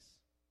their place.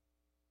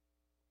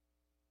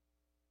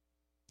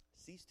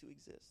 Cease to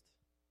exist.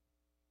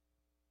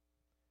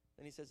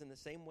 And he says, in the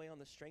same way, on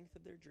the strength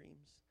of their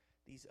dreams,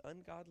 these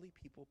ungodly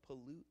people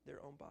pollute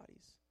their own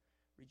bodies,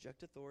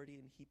 reject authority,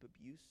 and heap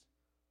abuse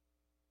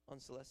on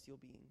celestial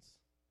beings.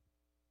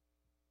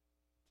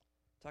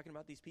 Talking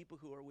about these people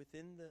who are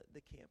within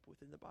the camp,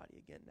 within the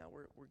body. Again, now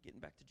we're getting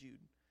back to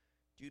Jude.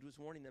 Jude was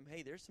warning them,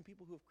 hey, there's some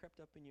people who have crept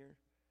up in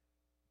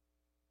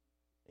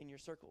your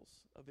circles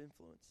of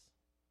influence.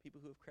 People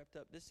who have crept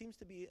up. This seems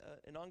to be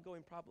an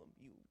ongoing problem.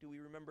 Do we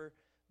remember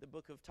the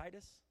book of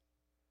Titus?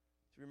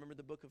 Do you remember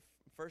the book of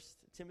 1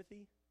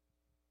 Timothy?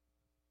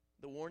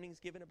 The warnings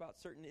given about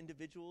certain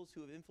individuals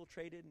who have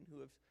infiltrated and who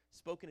have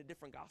spoken a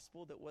different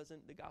gospel that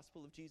wasn't the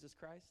gospel of Jesus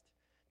Christ,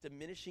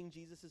 diminishing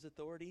Jesus'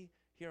 authority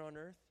here on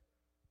earth,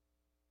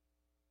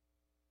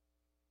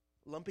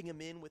 lumping him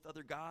in with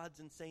other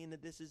gods and saying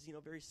that this is,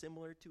 very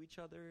similar to each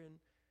other, and,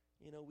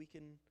 we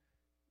can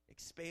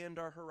expand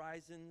our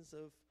horizons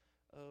of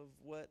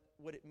what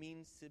it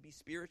means to be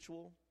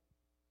spiritual.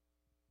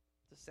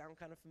 Does it sound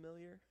kind of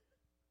familiar?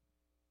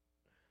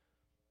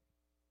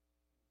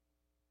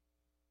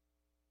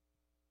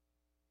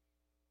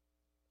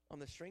 On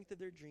the strength of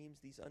their dreams,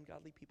 these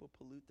ungodly people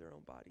pollute their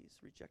own bodies,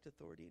 reject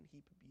authority, and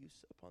heap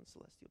abuse upon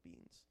celestial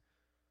beings.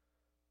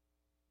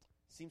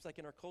 Seems like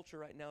in our culture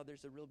right now,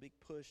 there's a real big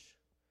push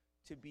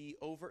to be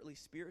overtly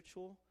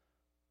spiritual,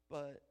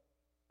 but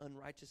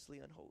unrighteously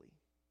unholy.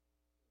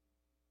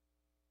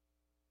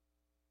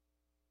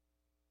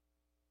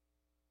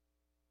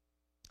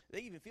 They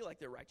even feel like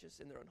they're righteous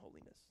in their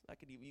unholiness.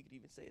 You could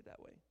even say it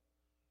that way.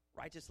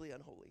 Righteously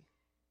unholy.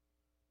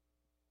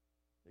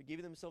 They're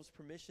giving themselves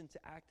permission to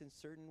act in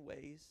certain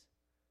ways,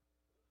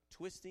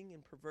 twisting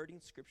and perverting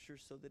Scripture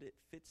so that it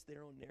fits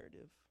their own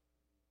narrative,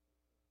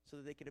 so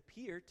that they can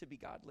appear to be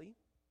godly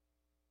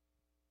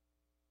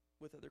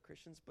with other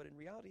Christians, but in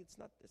reality, it's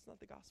not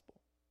the gospel.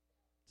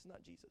 It's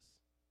not Jesus.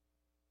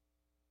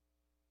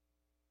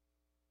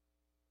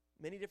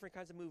 Many different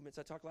kinds of movements.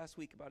 I talked last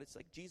week about it's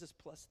like Jesus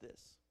plus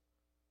this.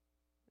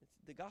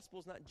 The gospel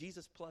is not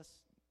Jesus plus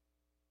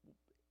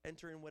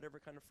enter in whatever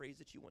kind of phrase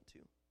that you want to.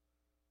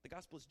 The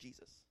gospel is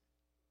Jesus.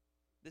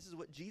 This is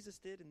what Jesus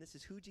did, and this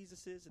is who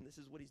Jesus is, and this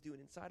is what he's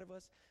doing inside of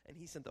us, and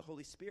he sent the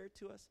Holy Spirit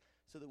to us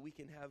so that we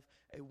can have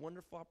a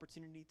wonderful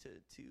opportunity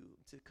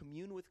to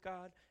commune with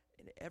God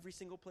in every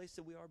single place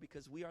that we are,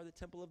 because we are the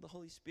temple of the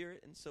Holy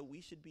Spirit, and so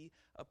we should be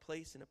a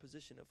place in a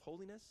position of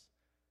holiness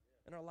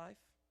in our life.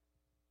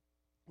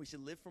 We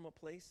should live from a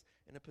place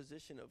in a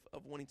position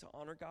of wanting to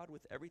honor God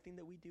with everything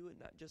that we do, and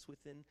not just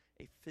within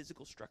a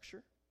physical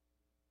structure.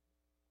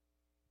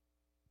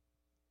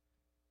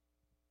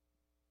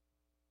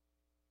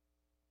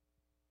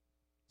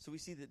 So we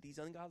see that these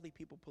ungodly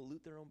people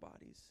pollute their own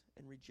bodies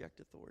and reject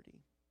authority.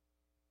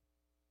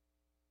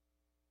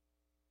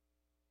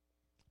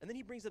 And then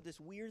he brings up this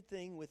weird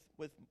thing with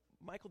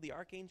Michael the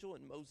archangel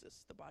and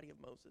Moses, the body of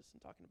Moses,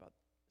 and talking about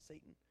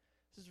Satan.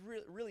 This is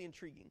really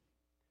intriguing.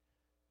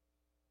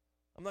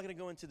 I'm not going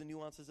to go into the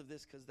nuances of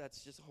this because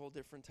that's just a whole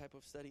different type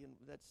of study, and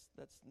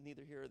that's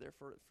neither here or there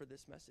for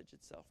this message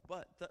itself.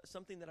 But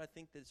something that I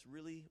think that's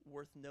really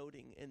worth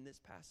noting in this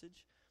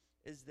passage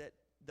is that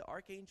the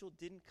archangel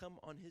didn't come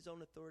on his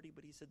own authority,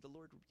 but he said, the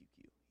Lord rebuke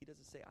you. He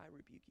doesn't say, I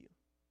rebuke you.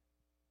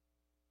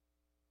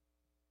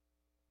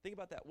 Think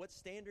about that. What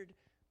standard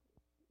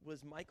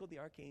was Michael the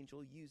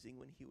archangel using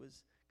when he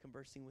was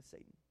conversing with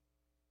Satan?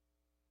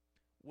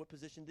 What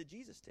position did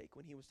Jesus take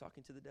when he was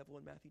talking to the devil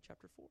in Matthew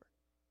chapter 4?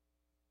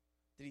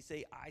 Did he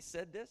say, I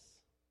said this?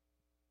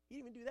 He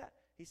didn't even do that.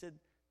 He said,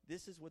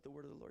 this is what the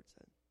word of the Lord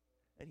said.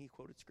 And he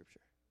quoted Scripture.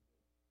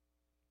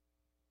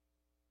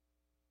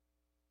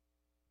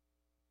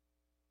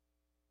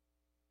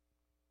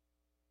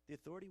 The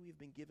authority we've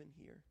been given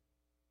here,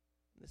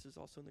 and this is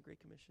also in the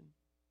Great Commission,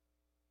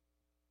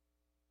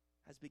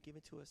 has been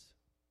given to us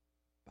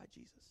by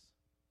Jesus.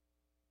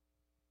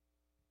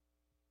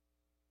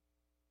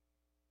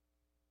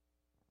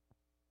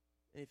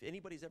 And if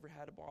anybody's ever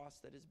had a boss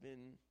that has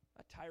been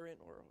a tyrant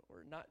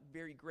or not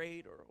very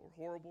great or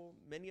horrible,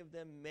 many of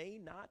them may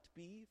not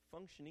be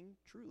functioning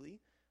truly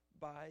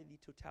by the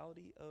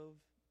totality of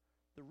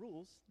the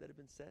rules that have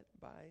been set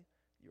by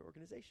your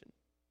organization.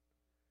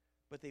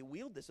 But they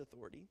wield this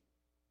authority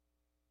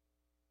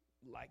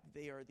like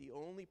they are the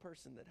only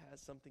person that has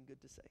something good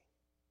to say.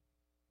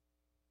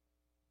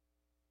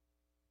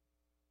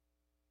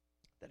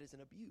 That is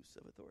an abuse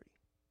of authority.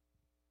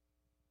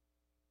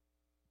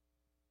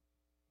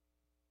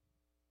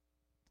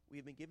 We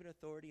have been given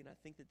authority, and I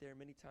think that there are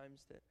many times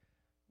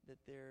that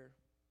there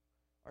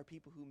are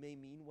people who may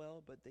mean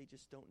well, but they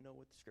just don't know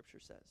what the Scripture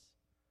says.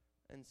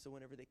 And so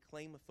whenever they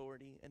claim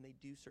authority and they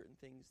do certain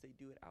things, they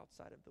do it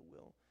outside of the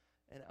will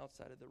and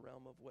outside of the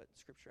realm of what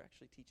Scripture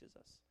actually teaches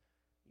us,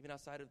 even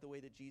outside of the way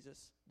that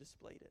Jesus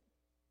displayed it,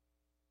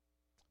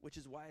 which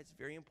is why it's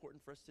very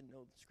important for us to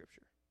know the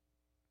Scripture.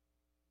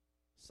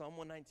 Psalm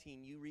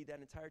 119, you read that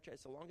entire chapter.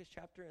 It's the longest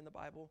chapter in the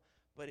Bible,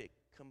 but it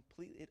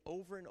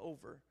over and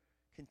over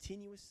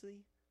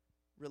continuously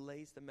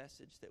relays the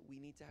message that we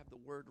need to have the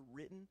word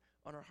written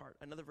on our heart.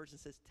 Another version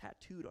says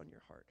tattooed on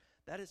your heart.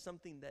 That is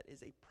something that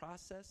is a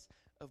process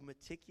of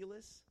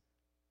meticulous.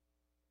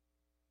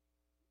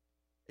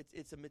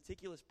 It's a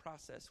meticulous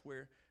process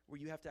where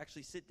you have to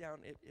actually sit down.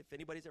 If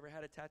anybody's ever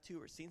had a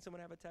tattoo or seen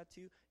someone have a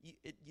tattoo,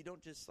 you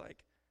don't just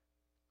like,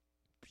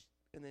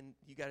 and then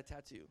you got a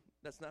tattoo.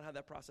 That's not how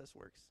that process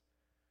works.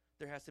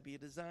 There has to be a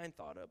design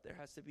thought up. There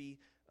has to be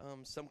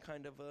some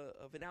kind of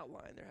an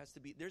outline.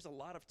 There's a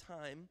lot of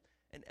time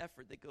and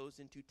effort that goes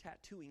into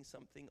tattooing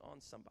something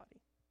on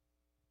somebody.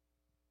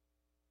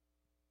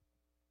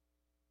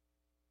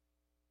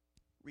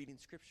 Reading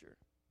scripture.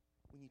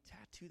 When you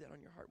tattoo that on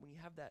your heart, when you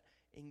have that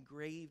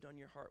engraved on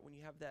your heart, when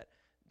you have that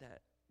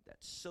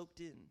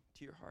soaked in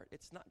to your heart,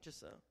 it's not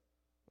just a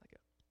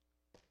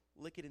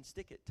lick it and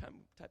stick it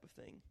type of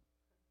thing.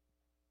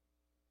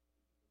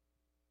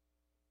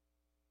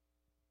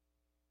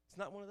 It's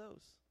not one of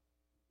those.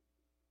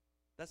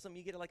 That's something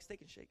you get at like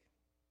Steak and Shake.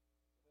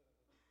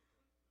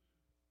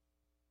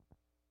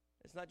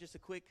 It's not just a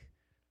quick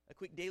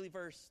daily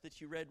verse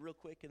that you read real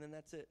quick and then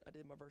that's it. I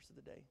did my verse of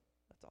the day.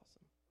 That's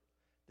awesome.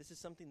 This is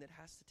something that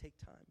has to take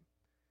time.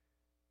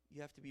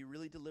 You have to be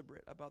really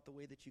deliberate about the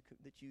way that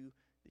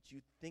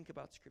you think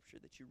about Scripture,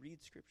 that you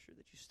read Scripture,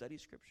 that you study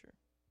Scripture.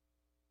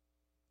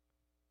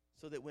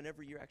 So that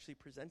whenever you're actually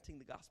presenting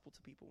the gospel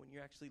to people, when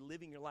you're actually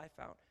living your life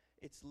out,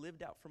 it's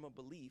lived out from a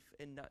belief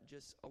and not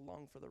just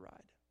along for the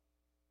ride.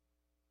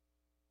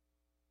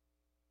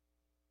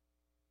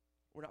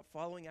 We're not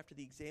following after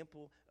the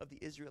example of the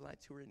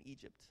Israelites who were in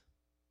Egypt.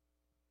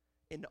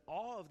 In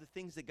awe of the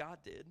things that God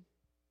did,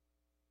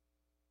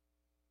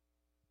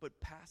 but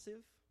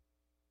passive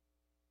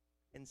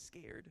and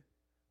scared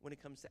when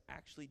it comes to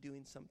actually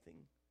doing something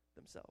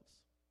themselves.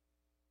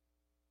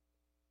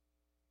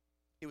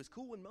 It was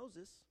cool when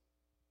Moses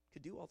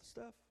could do all the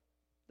stuff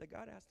that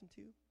God asked him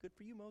to. Good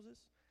for you, Moses.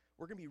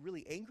 We're going to be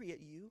really angry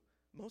at you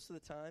most of the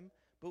time,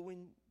 but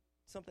when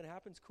something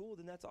happens cool,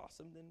 then that's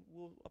awesome. Then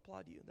we'll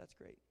applaud you. That's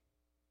great.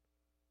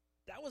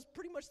 That was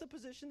pretty much the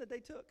position that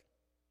they took.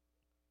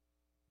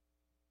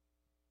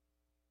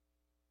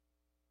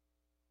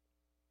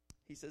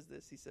 He says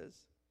this, he says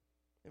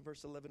in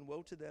verse 11,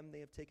 woe to them, they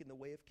have taken the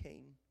way of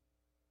Cain.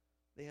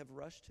 They have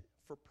rushed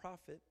for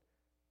profit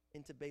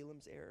into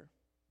Balaam's error.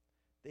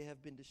 They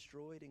have been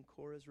destroyed in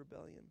Korah's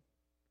rebellion.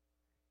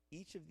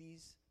 Each of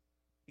these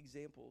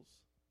examples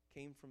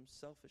came from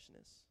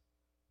selfishness.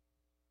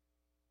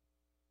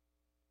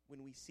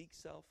 When we seek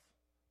self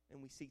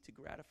and we seek to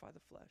gratify the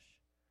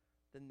flesh,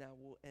 then that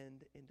will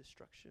end in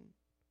destruction,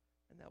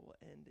 and that will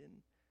end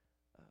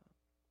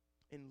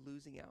in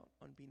losing out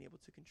on being able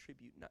to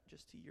contribute not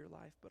just to your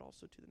life, but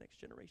also to the next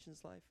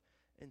generation's life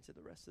and to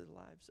the rest of the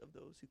lives of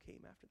those who came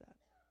after that.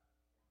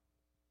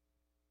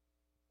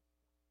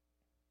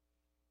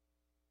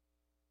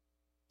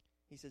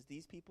 He says,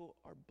 these people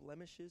are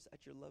blemishes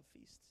at your love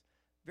feasts.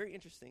 Very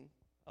interesting.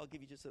 I'll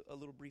give you just a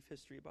little brief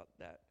history about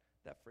that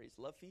phrase,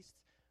 love feasts.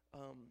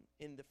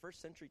 In the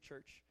first century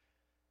church,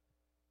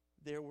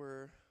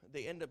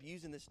 they end up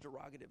using this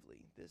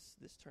derogatively, this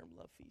term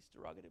love feast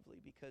derogatively,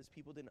 because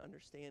people didn't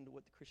understand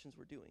what the Christians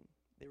were doing.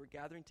 They were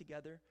gathering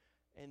together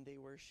and they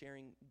were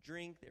sharing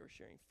drink, they were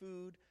sharing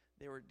food,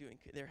 they were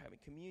having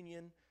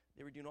communion,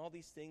 they were doing all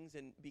these things,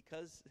 and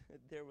because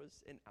there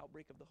was an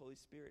outbreak of the Holy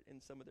Spirit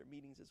in some of their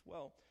meetings as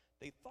well,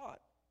 they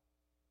thought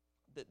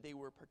that they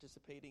were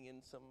participating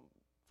in some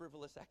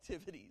frivolous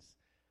activities.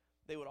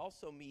 They would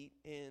also meet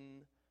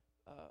in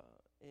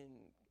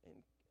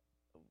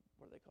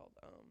what are they called?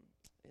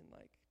 In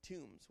like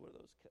tombs. What are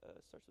those?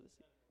 Starts with a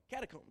C.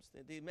 Catacombs.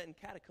 They met in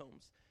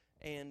catacombs,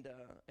 and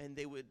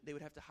they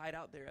would have to hide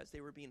out there as they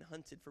were being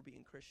hunted for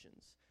being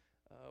Christians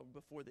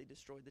before they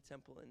destroyed the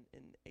temple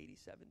in AD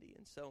 70.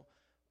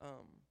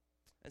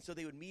 And so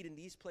they would meet in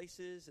these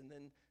places, and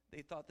then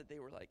they thought that they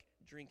were like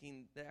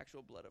drinking the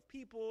actual blood of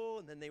people,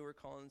 and then they were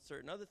calling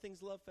certain other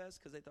things love fest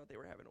because they thought they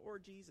were having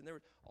orgies, and there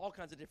were all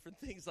kinds of different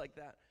things like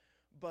that.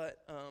 But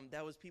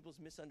that was people's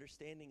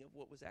misunderstanding of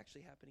what was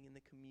actually happening in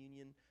the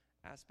communion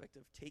aspect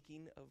of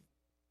taking of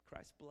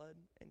Christ's blood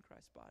and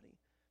Christ's body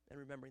and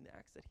remembering the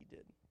acts that he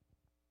did.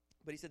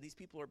 But he said, these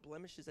people are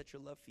blemishes at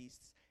your love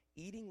feasts,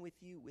 eating with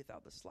you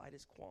without the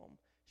slightest qualm,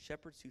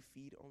 shepherds who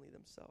feed only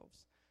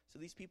themselves. So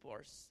these people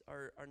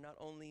are not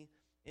only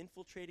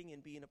infiltrating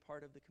and being a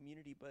part of the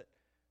community, but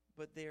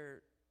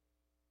they're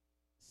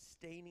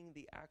staining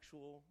the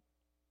actual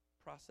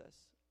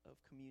process of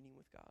communing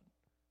with God,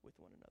 with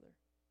one another,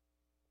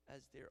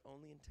 as their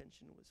only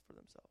intention was for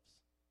themselves.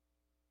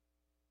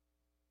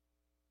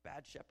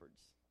 Bad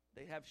shepherds.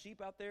 They have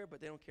sheep out there, but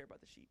they don't care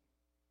about the sheep.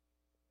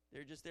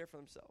 They're just there for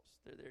themselves.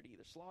 They're there to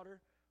either slaughter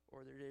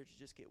or they're there to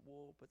just get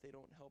wool, but they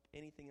don't help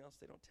anything else.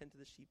 They don't tend to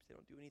the sheep. They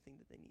don't do anything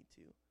that they need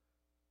to.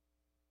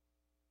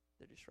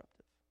 They're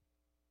disruptive.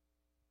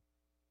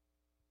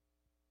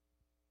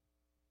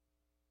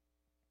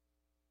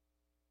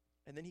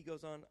 And then he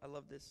goes on. I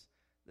love this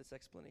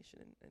explanation,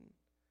 and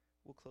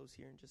We'll close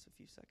here in just a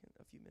few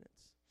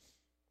minutes.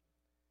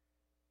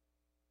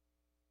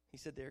 He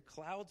said, they are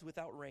clouds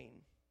without rain,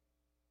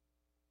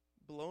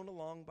 blown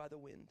along by the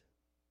wind.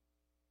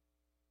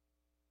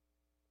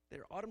 They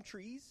are autumn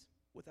trees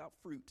without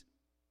fruit,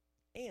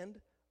 and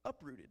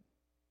uprooted,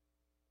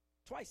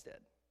 twice dead.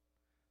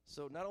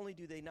 So not only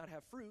do they not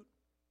have fruit,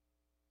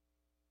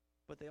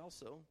 but they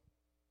also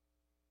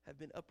have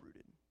been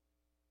uprooted,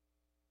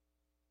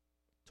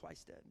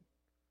 twice dead.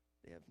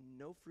 They have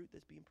no fruit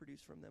that's being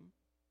produced from them,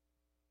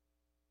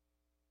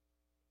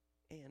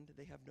 and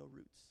they have no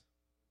roots.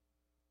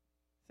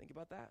 Think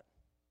about that.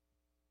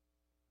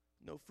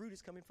 No fruit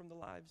is coming from the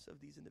lives of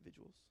these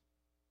individuals,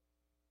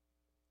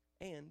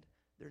 and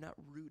they're not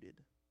rooted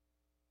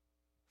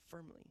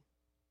firmly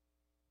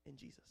in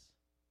Jesus,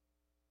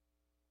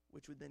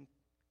 which would then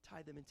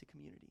tie them into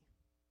community.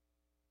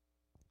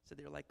 So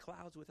they're like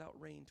clouds without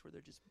rain, to where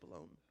they're just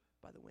blown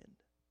by the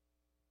wind.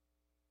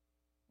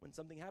 When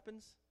something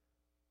happens,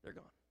 they're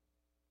gone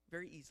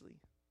very easily.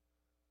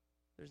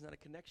 There's not a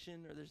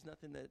connection, or there's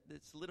nothing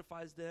that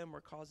solidifies them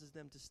or causes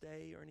them to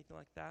stay or anything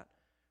like that,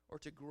 or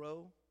to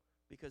grow,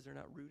 because they're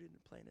not rooted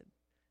and planted.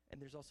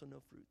 And there's also no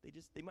fruit.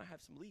 They might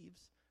have some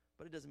leaves,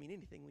 but it doesn't mean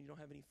anything when you don't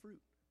have any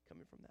fruit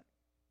coming from that.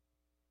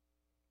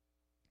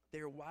 They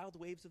are wild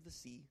waves of the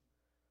sea,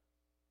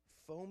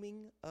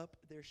 foaming up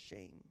their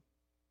shame,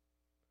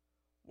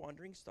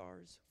 wandering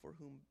stars for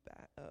whom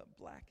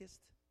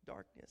blackest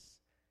darkness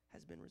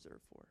has been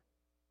reserved for.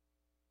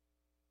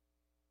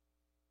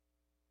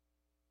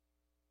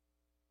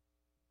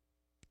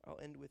 I'll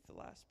end with the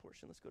last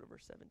portion. Let's go to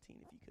verse 17,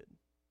 if you could.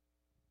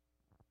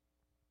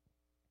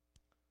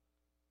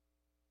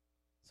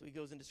 So he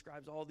goes and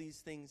describes all these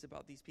things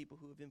about these people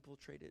who have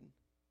infiltrated.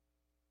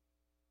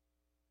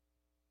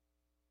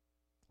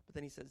 But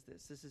then he says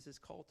this. This is his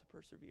call to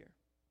persevere.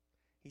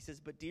 He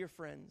says, but dear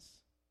friends,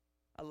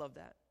 I love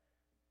that.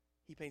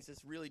 He paints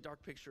this really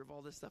dark picture of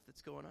all this stuff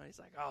that's going on. He's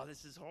like, oh,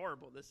 this is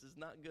horrible. This is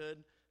not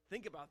good.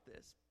 Think about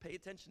this. Pay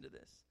attention to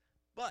this.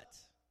 But,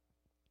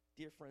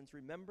 dear friends,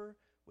 remember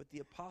what the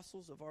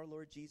apostles of our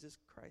Lord Jesus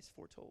Christ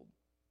foretold.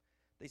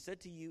 They said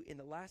to you, in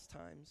the last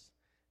times,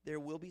 there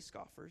will be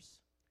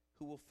scoffers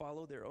who will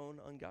follow their own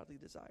ungodly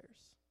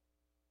desires.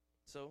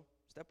 So,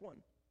 step one.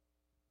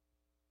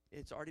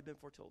 It's already been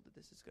foretold that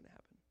this is going to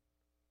happen,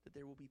 that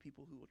there will be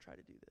people who will try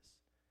to do this.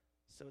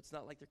 So it's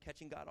not like they're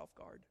catching God off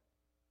guard,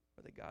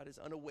 or that God is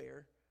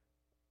unaware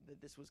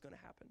that this was going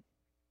to happen.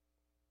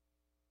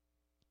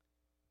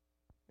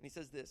 And he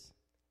says this,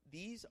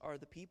 these are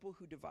the people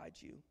who divide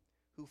you,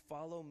 who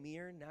follow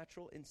mere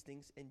natural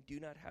instincts and do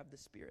not have the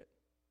Spirit.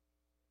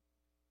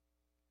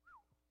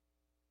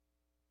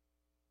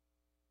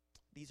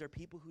 These are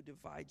people who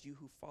divide you,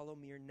 who follow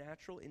mere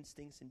natural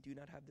instincts and do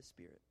not have the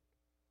Spirit.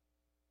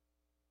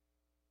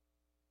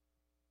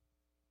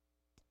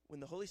 When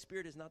the Holy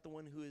Spirit is not the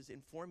one who is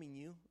informing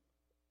you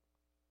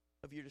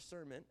of your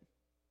discernment,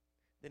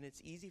 then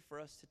it's easy for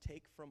us to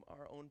take from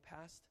our own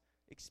past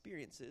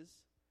experiences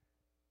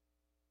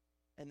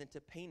and then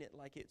to paint it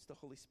like it's the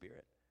Holy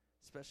Spirit,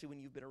 especially when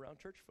you've been around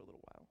church for a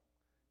little while.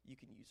 You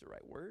can use the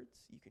right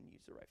words, you can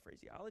use the right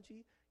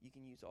phraseology, you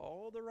can use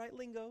all the right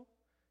lingo,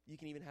 you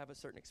can even have a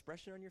certain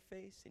expression on your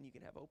face, and you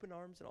can have open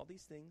arms and all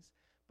these things,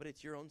 but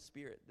it's your own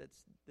spirit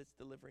that's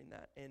delivering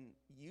that. And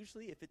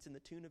usually if it's in the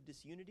tune of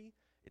disunity,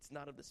 it's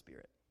not of the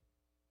Spirit.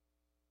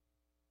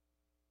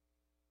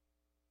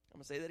 I'm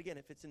going to say that again.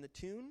 If it's in the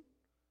tune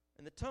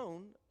and the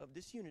tone of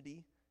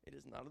disunity, it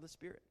is not of the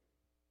Spirit.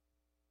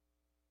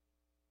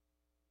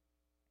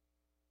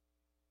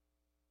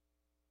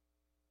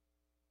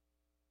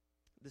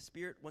 The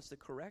Spirit wants to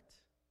correct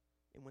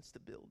and wants to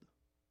build.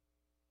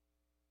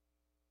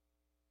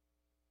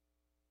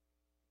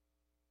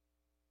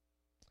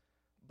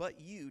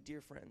 But you, dear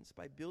friends,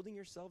 by building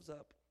yourselves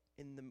up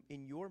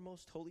in your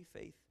most holy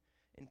faith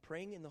and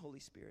praying in the Holy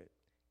Spirit,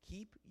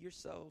 keep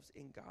yourselves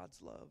in God's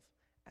love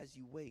as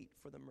you wait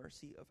for the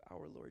mercy of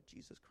our Lord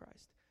Jesus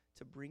Christ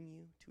to bring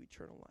you to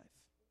eternal life.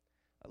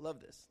 I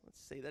love this.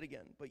 Let's say that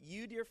again. But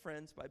you, dear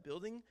friends, by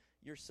building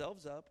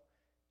yourselves up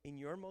in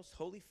your most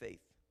holy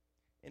faith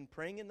and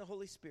praying in the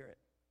Holy Spirit,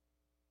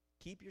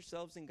 keep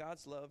yourselves in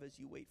God's love as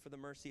you wait for the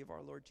mercy of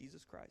our Lord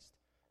Jesus Christ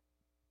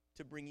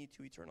to bring you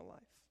to eternal life.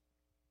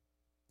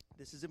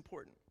 This is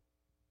important.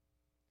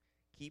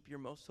 Keep your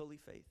most holy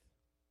faith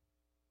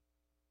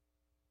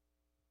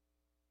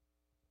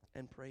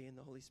and pray in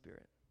the Holy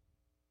Spirit.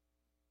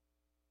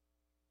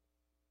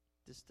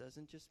 This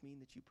doesn't just mean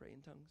that you pray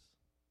in tongues.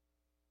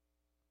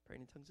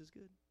 Praying in tongues is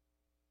good.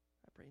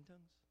 I pray in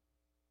tongues.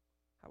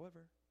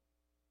 However,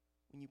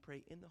 when you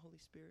pray in the Holy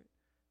Spirit,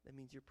 that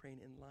means you're praying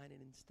in line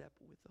and in step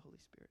with the Holy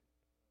Spirit.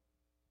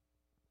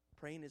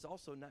 Praying is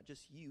also not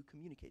just you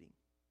communicating,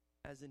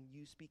 as in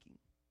you speaking.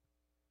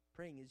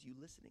 Praying is you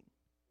listening.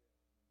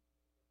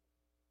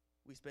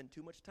 We spend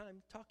too much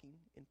time talking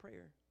in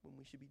prayer when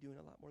we should be doing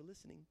a lot more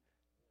listening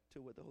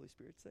to what the Holy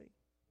Spirit's saying.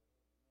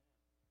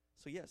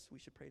 So yes, we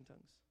should pray in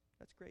tongues.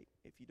 That's great.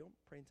 If you don't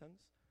pray in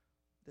tongues,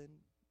 then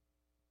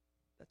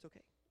that's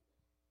okay.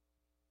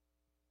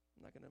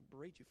 I'm not going to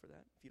berate you for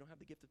that. If you don't have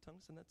the gift of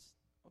tongues, then that's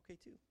okay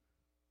too.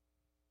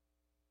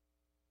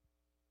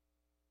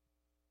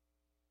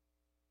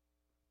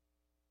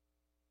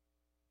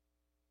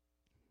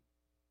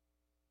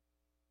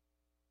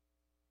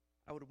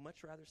 I would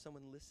much rather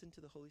someone listen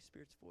to the Holy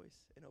Spirit's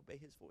voice and obey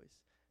his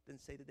voice than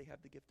say that they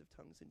have the gift of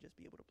tongues and just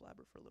be able to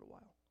blabber for a little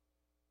while.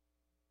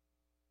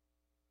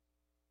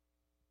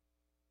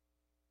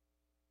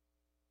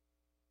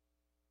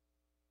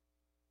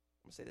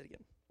 I'm going to say that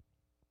again.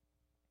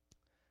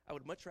 I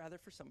would much rather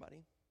for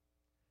somebody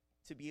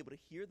to be able to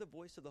hear the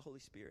voice of the Holy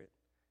Spirit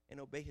and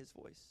obey his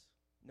voice,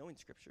 knowing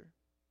Scripture,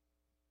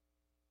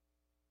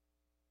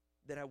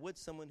 than I would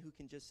someone who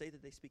can just say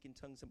that they speak in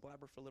tongues and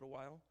blabber for a little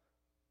while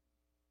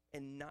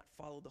and not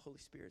follow the Holy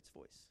Spirit's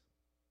voice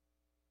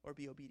or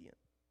be obedient.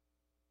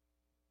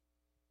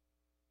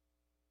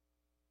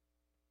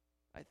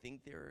 I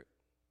think there are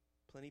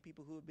plenty of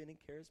people who have been in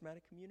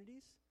charismatic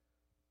communities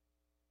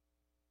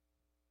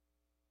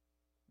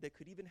that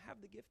could even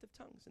have the gift of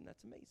tongues, and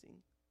that's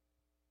amazing,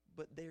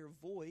 but they're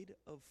void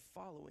of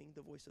following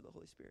the voice of the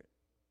Holy Spirit.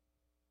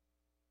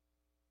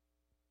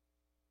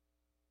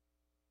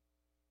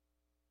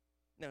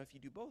 Now, if you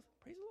do both,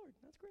 praise the Lord,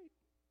 that's great.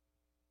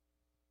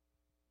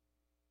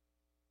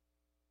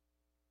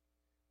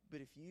 But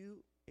if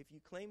you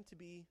claim to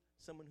be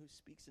someone who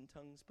speaks in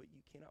tongues, but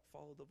you cannot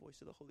follow the voice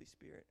of the Holy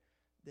Spirit,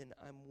 then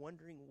I'm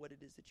wondering what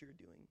it is that you're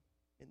doing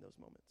in those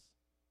moments,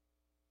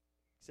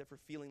 except for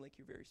feeling like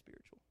you're very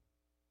spiritual.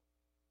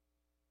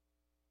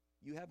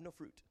 You have no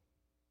fruit.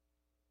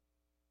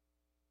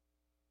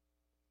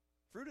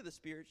 Fruit of the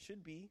Spirit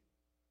should be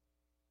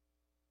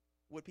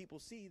what people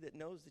see that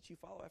knows that you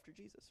follow after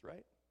Jesus,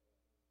 right?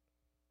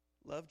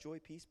 Love, joy,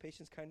 peace,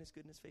 patience, kindness,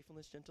 goodness,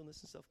 faithfulness,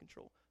 gentleness, and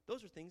self-control.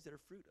 Those are things that are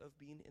fruit of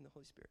being in the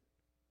Holy Spirit.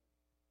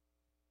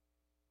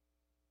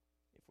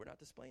 If we're not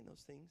displaying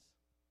those things,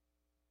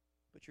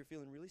 but you're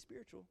feeling really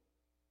spiritual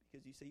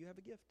because you say you have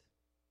a gift,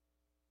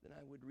 then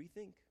I would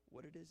rethink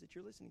what it is that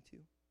you're listening to.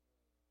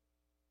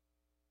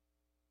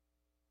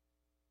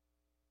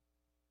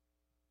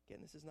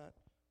 Again,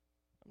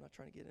 I'm not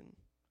trying to get into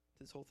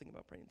this whole thing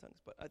about praying in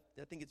tongues, but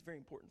I think it's very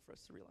important for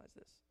us to realize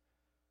this.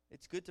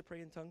 It's good to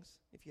pray in tongues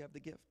if you have the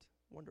gift.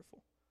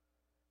 Wonderful.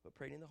 But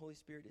praying in the Holy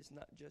Spirit is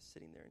not just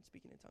sitting there and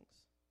speaking in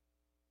tongues.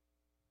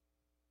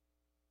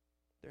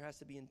 There has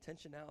to be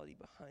intentionality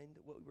behind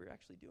what we're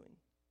actually doing.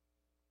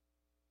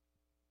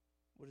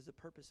 What is the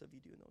purpose of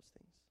you doing those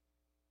things?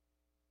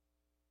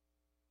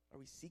 Are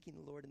we seeking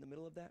the Lord in the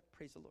middle of that?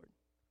 Praise the Lord.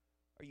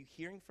 Are you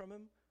hearing from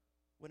him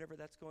whenever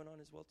that's going on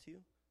as well too?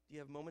 Do you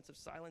have moments of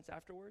silence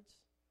afterwards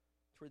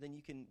to where then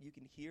you can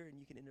hear and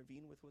you can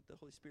intervene with what the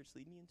Holy Spirit's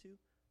leading you into?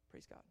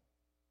 Praise God.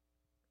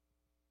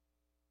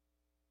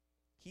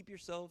 Keep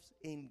yourselves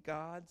in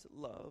God's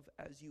love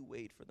as you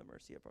wait for the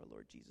mercy of our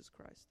Lord Jesus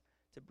Christ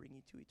to bring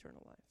you to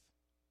eternal life.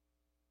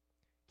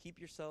 Keep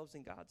yourselves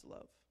in God's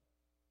love.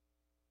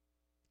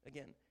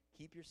 Again,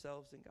 keep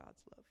yourselves in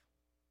God's love.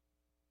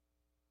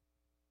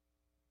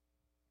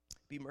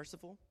 Be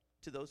merciful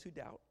to those who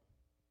doubt.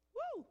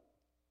 Woo!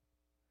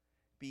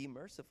 Be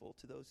merciful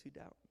to those who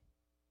doubt.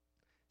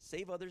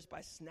 Save others by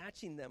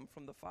snatching them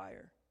from the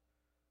fire.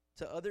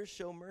 To others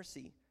show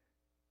mercy,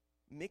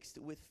 mixed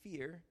with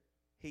fear,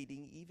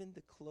 hating even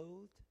the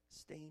clothed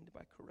stained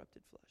by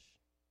corrupted flesh.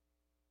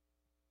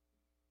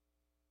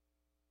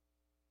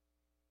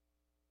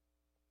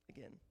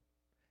 Again,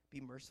 be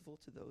merciful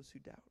to those who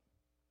doubt.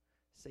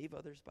 Save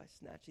others by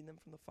snatching them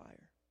from the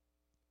fire.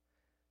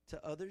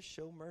 To others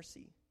show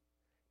mercy,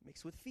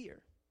 mixed with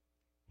fear,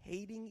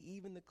 hating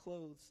even the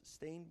clothes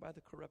stained by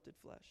the corrupted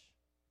flesh.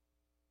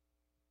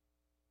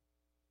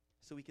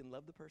 So we can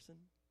love the person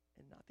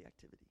and not the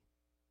activity.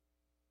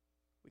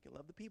 We can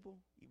love the people,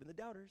 even the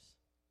doubters,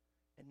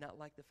 and not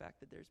like the fact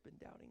that there's been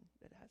doubting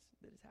that has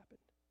happened.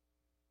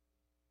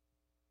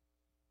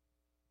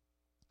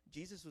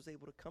 Jesus was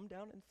able to come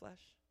down in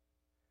flesh,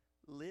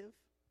 live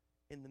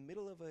in the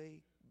middle of a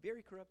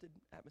very corrupted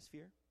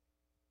atmosphere,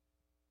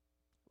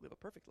 live a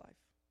perfect life,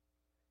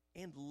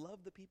 and love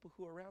the people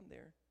who are around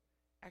there,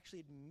 actually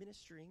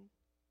administering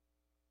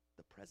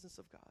the presence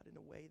of God in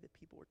a way that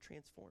people were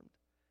transformed,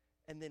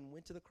 and then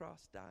went to the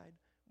cross, died,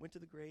 went to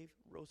the grave,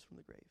 rose from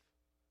the grave.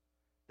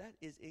 That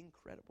is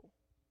incredible.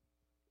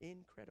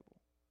 Incredible.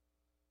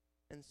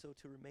 And so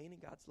to remain in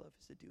God's love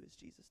is to do as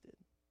Jesus did,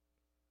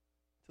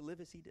 to live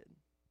as he did.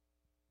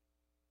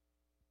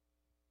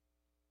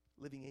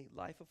 Living a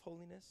life of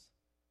holiness,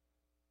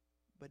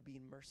 but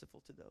being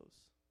merciful to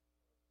those.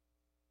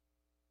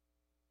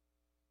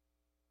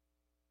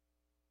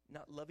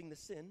 Not loving the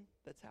sin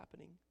that's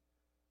happening,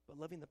 but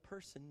loving the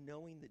person,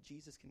 knowing that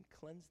Jesus can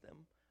cleanse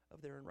them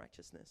of their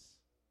unrighteousness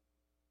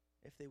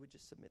if they would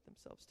just submit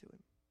themselves to him.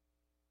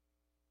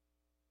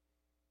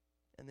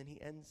 And then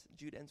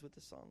Jude ends with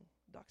the song,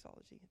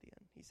 doxology at the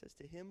end. He says,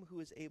 to him who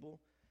is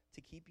able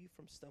to keep you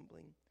from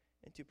stumbling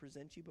and to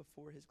present you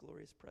before his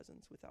glorious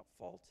presence without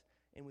fault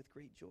and with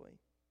great joy.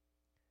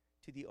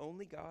 To the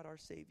only God, our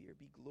Savior,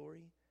 be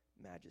glory,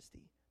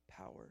 majesty,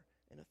 power,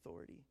 and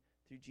authority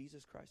through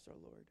Jesus Christ our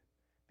Lord,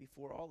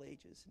 before all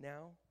ages,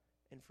 now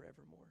and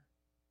forevermore.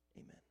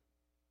 Amen.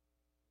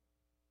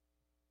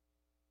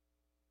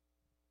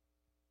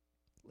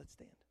 Let's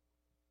stand.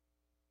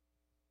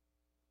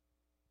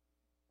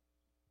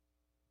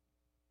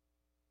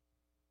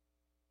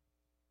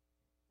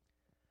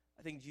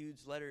 I think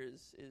Jude's letter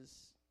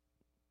is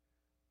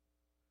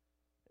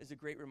a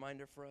great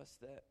reminder for us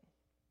that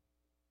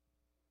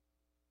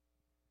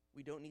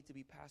we don't need to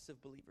be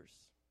passive believers.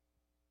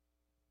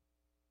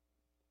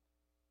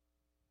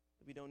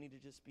 We don't need to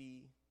just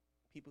be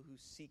people who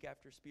seek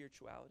after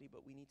spirituality,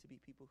 but we need to be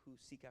people who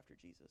seek after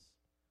Jesus.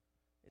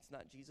 It's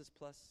not Jesus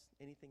plus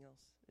anything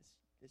else.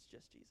 It's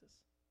just Jesus.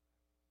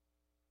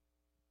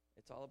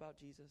 It's all about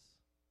Jesus.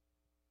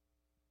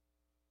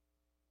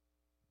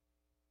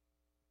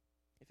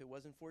 If it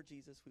wasn't for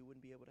Jesus, we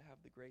wouldn't be able to have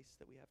the grace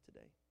that we have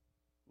today.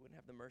 We wouldn't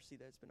have the mercy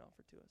that has been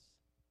offered to us.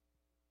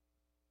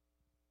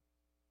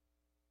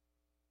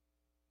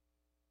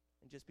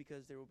 And just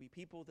because there will be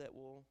people that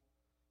will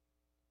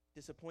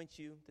disappoint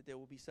you, that there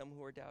will be some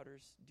who are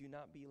doubters, do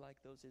not be like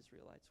those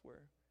Israelites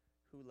were,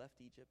 who left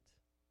Egypt,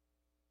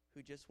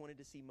 who just wanted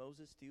to see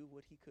Moses do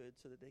what he could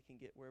so that they can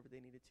get wherever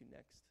they needed to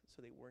next,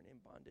 so they weren't in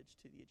bondage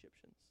to the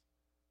Egyptians.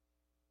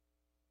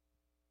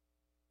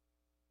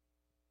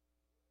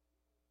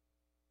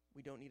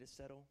 We don't need to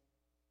settle.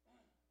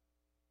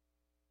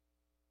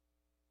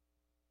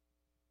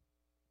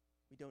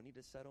 We don't need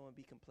to settle and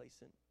be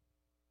complacent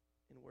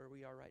in where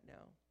we are right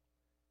now,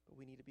 but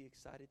we need to be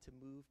excited to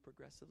move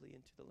progressively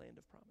into the land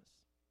of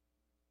promise.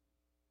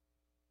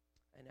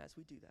 And as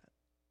we do that,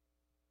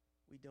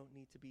 we don't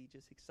need to be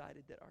just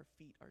excited that our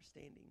feet are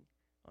standing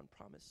on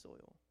promised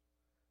soil,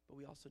 but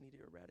we also need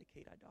to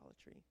eradicate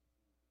idolatry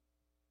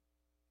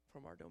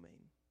from our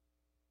domain.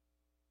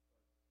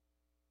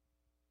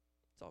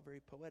 It's all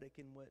very poetic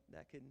in what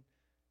that can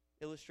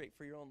illustrate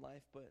for your own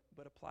life,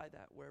 but apply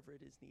that wherever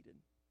it is needed.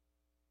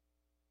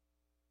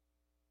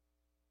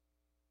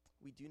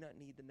 We do not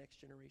need the next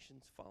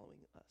generations following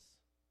us.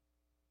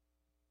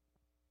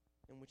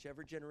 In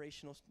whichever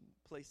generational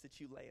place that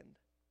you land,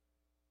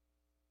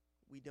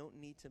 we don't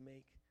need to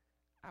make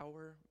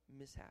our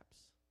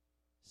mishaps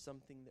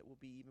something that will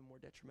be even more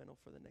detrimental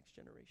for the next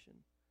generation,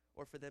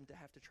 or for them to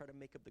have to try to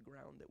make up the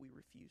ground that we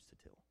refuse to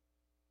till.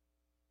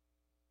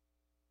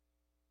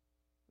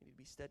 We need to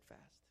be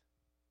steadfast.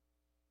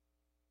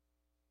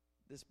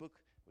 This book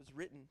was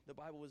written, the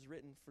Bible was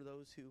written for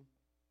those who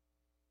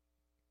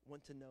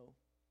want to know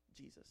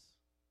Jesus.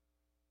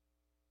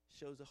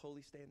 Shows a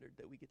holy standard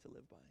that we get to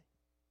live by.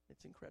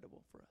 It's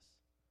incredible for us.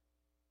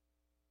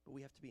 But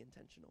we have to be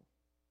intentional.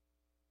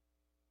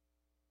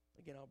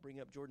 Again, I'll bring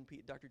up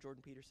Dr.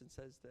 Jordan Peterson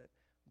says that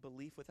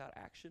belief without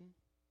action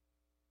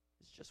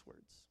is just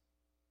words.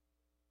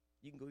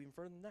 You can go even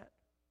further than that.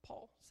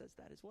 Paul says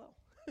that as well.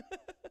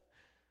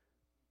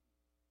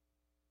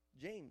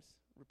 James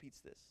repeats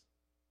this.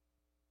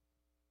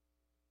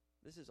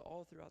 This is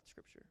all throughout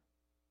Scripture.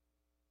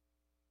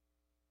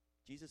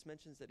 Jesus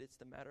mentions that it's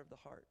the matter of the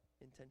heart,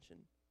 intention,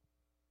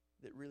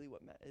 that really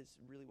is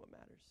really what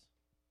matters.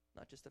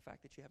 Not just the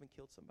fact that you haven't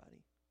killed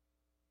somebody,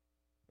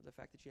 or the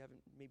fact that you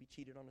haven't maybe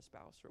cheated on a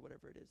spouse or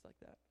whatever it is like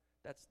that.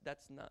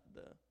 That's not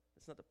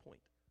the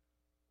point.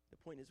 The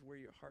point is where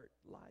your heart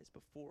lies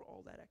before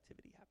all that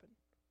activity happened.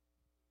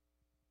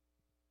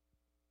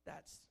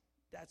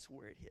 That's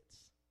where it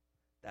hits.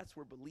 That's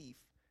where belief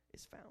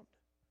is found.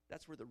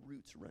 That's where the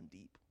roots run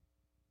deep.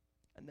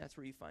 And that's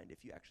where you find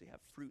if you actually have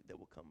fruit that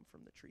will come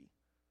from the tree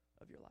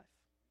of your life.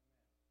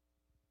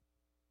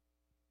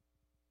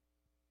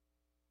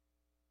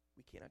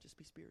 We cannot just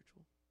be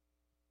spiritual.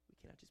 We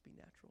cannot just be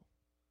natural.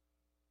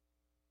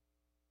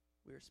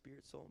 We are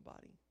spirit, soul, and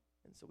body.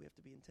 And so we have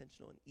to be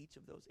intentional in each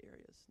of those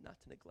areas, not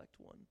to neglect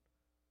one,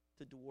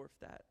 to dwarf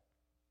that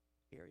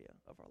area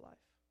of our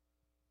life.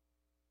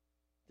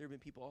 There have been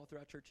people all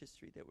throughout church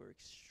history that were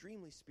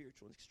extremely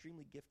spiritual and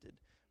extremely gifted,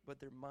 but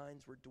their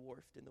minds were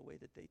dwarfed in the way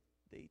that they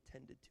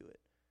tended to it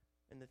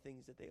and the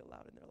things that they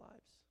allowed in their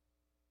lives.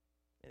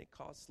 And it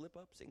caused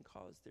slip-ups and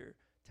caused their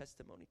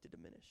testimony to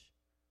diminish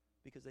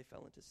because they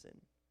fell into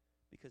sin,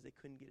 because they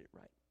couldn't get it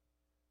right.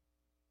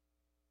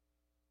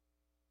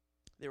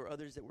 There were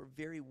others that were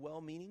very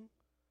well-meaning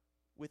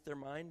with their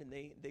mind, and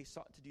they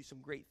sought to do some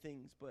great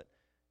things, but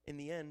in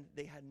the end,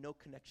 they had no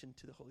connection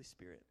to the Holy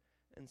Spirit.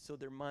 And so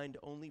their mind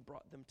only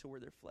brought them to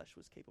where their flesh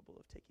was capable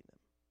of taking them.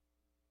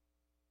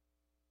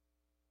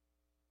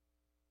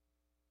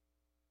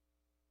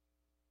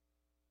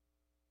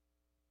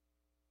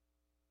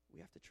 We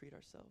have to treat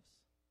ourselves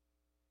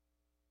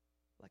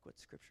like what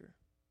Scripture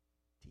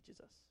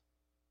teaches us.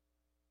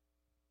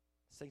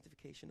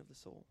 Sanctification of the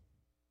soul.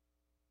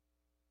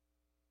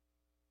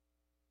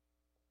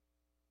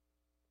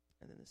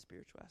 And then the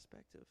spiritual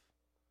aspect of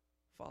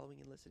following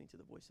and listening to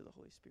the voice of the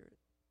Holy Spirit.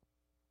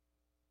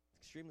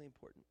 It's extremely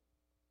important.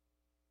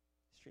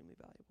 Extremely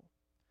valuable.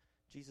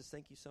 Jesus,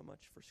 thank you so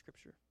much for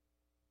Scripture.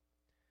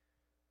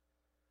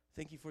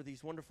 Thank you for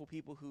these wonderful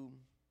people who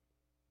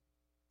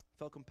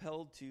felt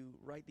compelled to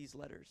write these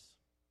letters,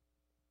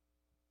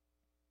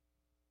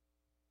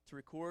 to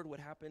record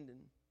what happened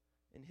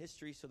in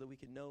history so that we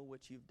can know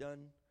what you've done,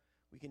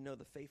 We can know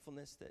the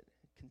faithfulness that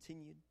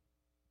continued.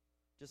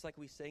 Just like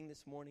we sang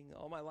this morning,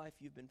 all my life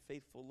you've been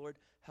faithful. Lord,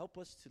 help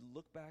us to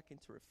look back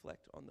and to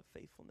reflect on the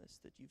faithfulness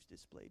that you've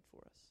displayed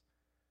for us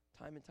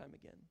time and time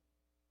again.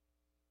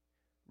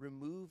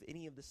 Remove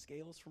any of the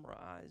scales from our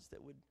eyes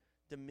that would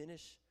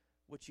diminish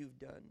what you've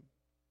done.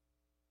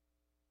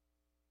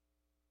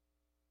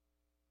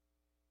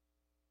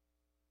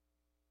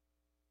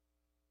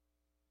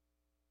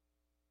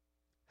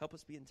 Help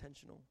us be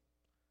intentional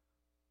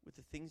with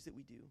the things that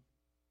we do,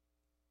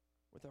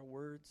 with our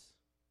words,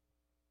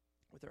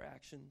 with our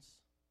actions.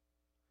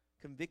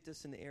 Convict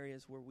us in the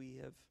areas where we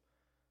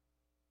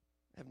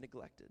have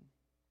neglected.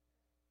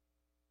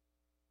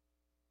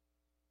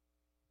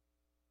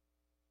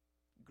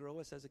 Grow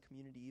us as a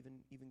community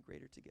even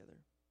greater together.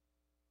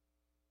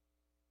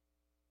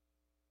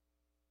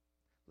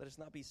 Let us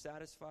not be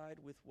satisfied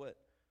with what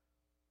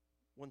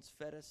once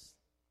fed us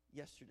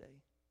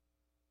yesterday,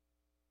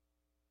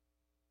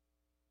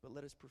 but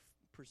let us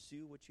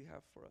pursue what you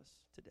have for us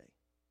today.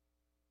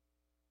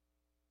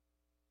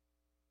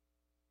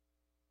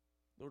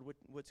 Lord,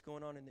 what's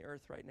going on in the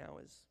earth right now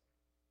is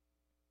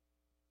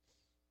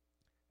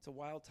it's a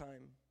wild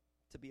time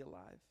to be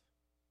alive.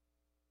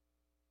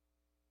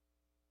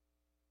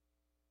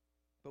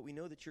 But we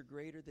know that you're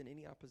greater than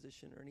any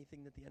opposition or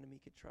anything that the enemy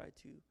could try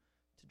to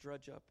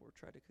drudge up or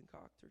try to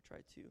concoct or try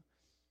to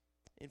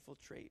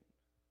infiltrate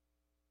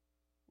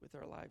with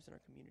our lives and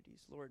our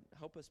communities. Lord,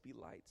 help us be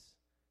lights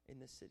in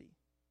this city.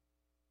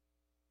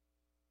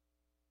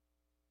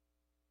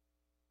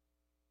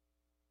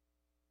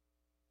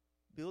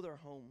 Build our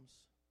homes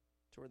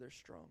to where they're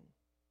strong.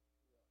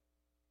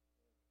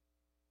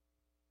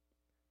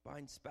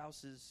 Bind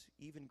spouses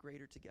even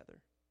greater together.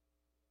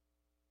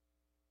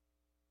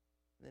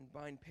 And then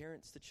bind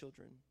parents to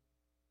children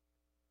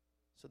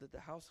so that the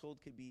household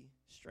could be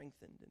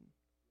strengthened and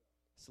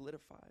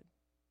solidified.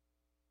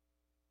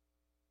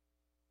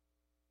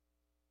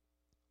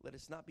 Let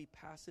us not be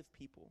passive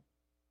people,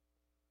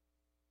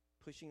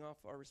 pushing off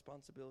our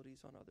responsibilities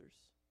on others,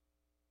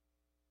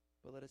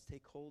 but let us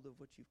take hold of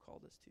what you've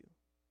called us to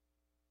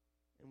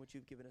and what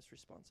you've given us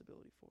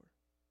responsibility for.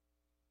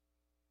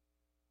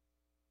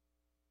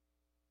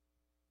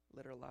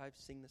 Let our lives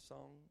sing the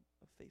song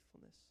of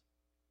faithfulness.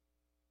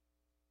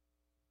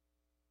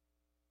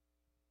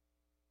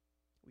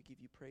 We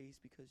give you praise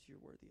because you're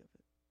worthy of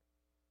it.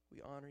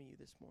 We honor you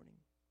this morning.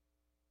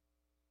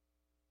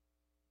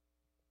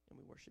 And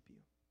we worship you.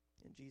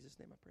 In Jesus'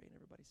 name I pray. And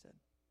everybody said,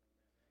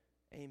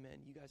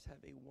 Amen. You guys have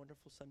a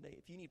wonderful Sunday.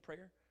 If you need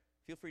prayer,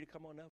 feel free to come on up.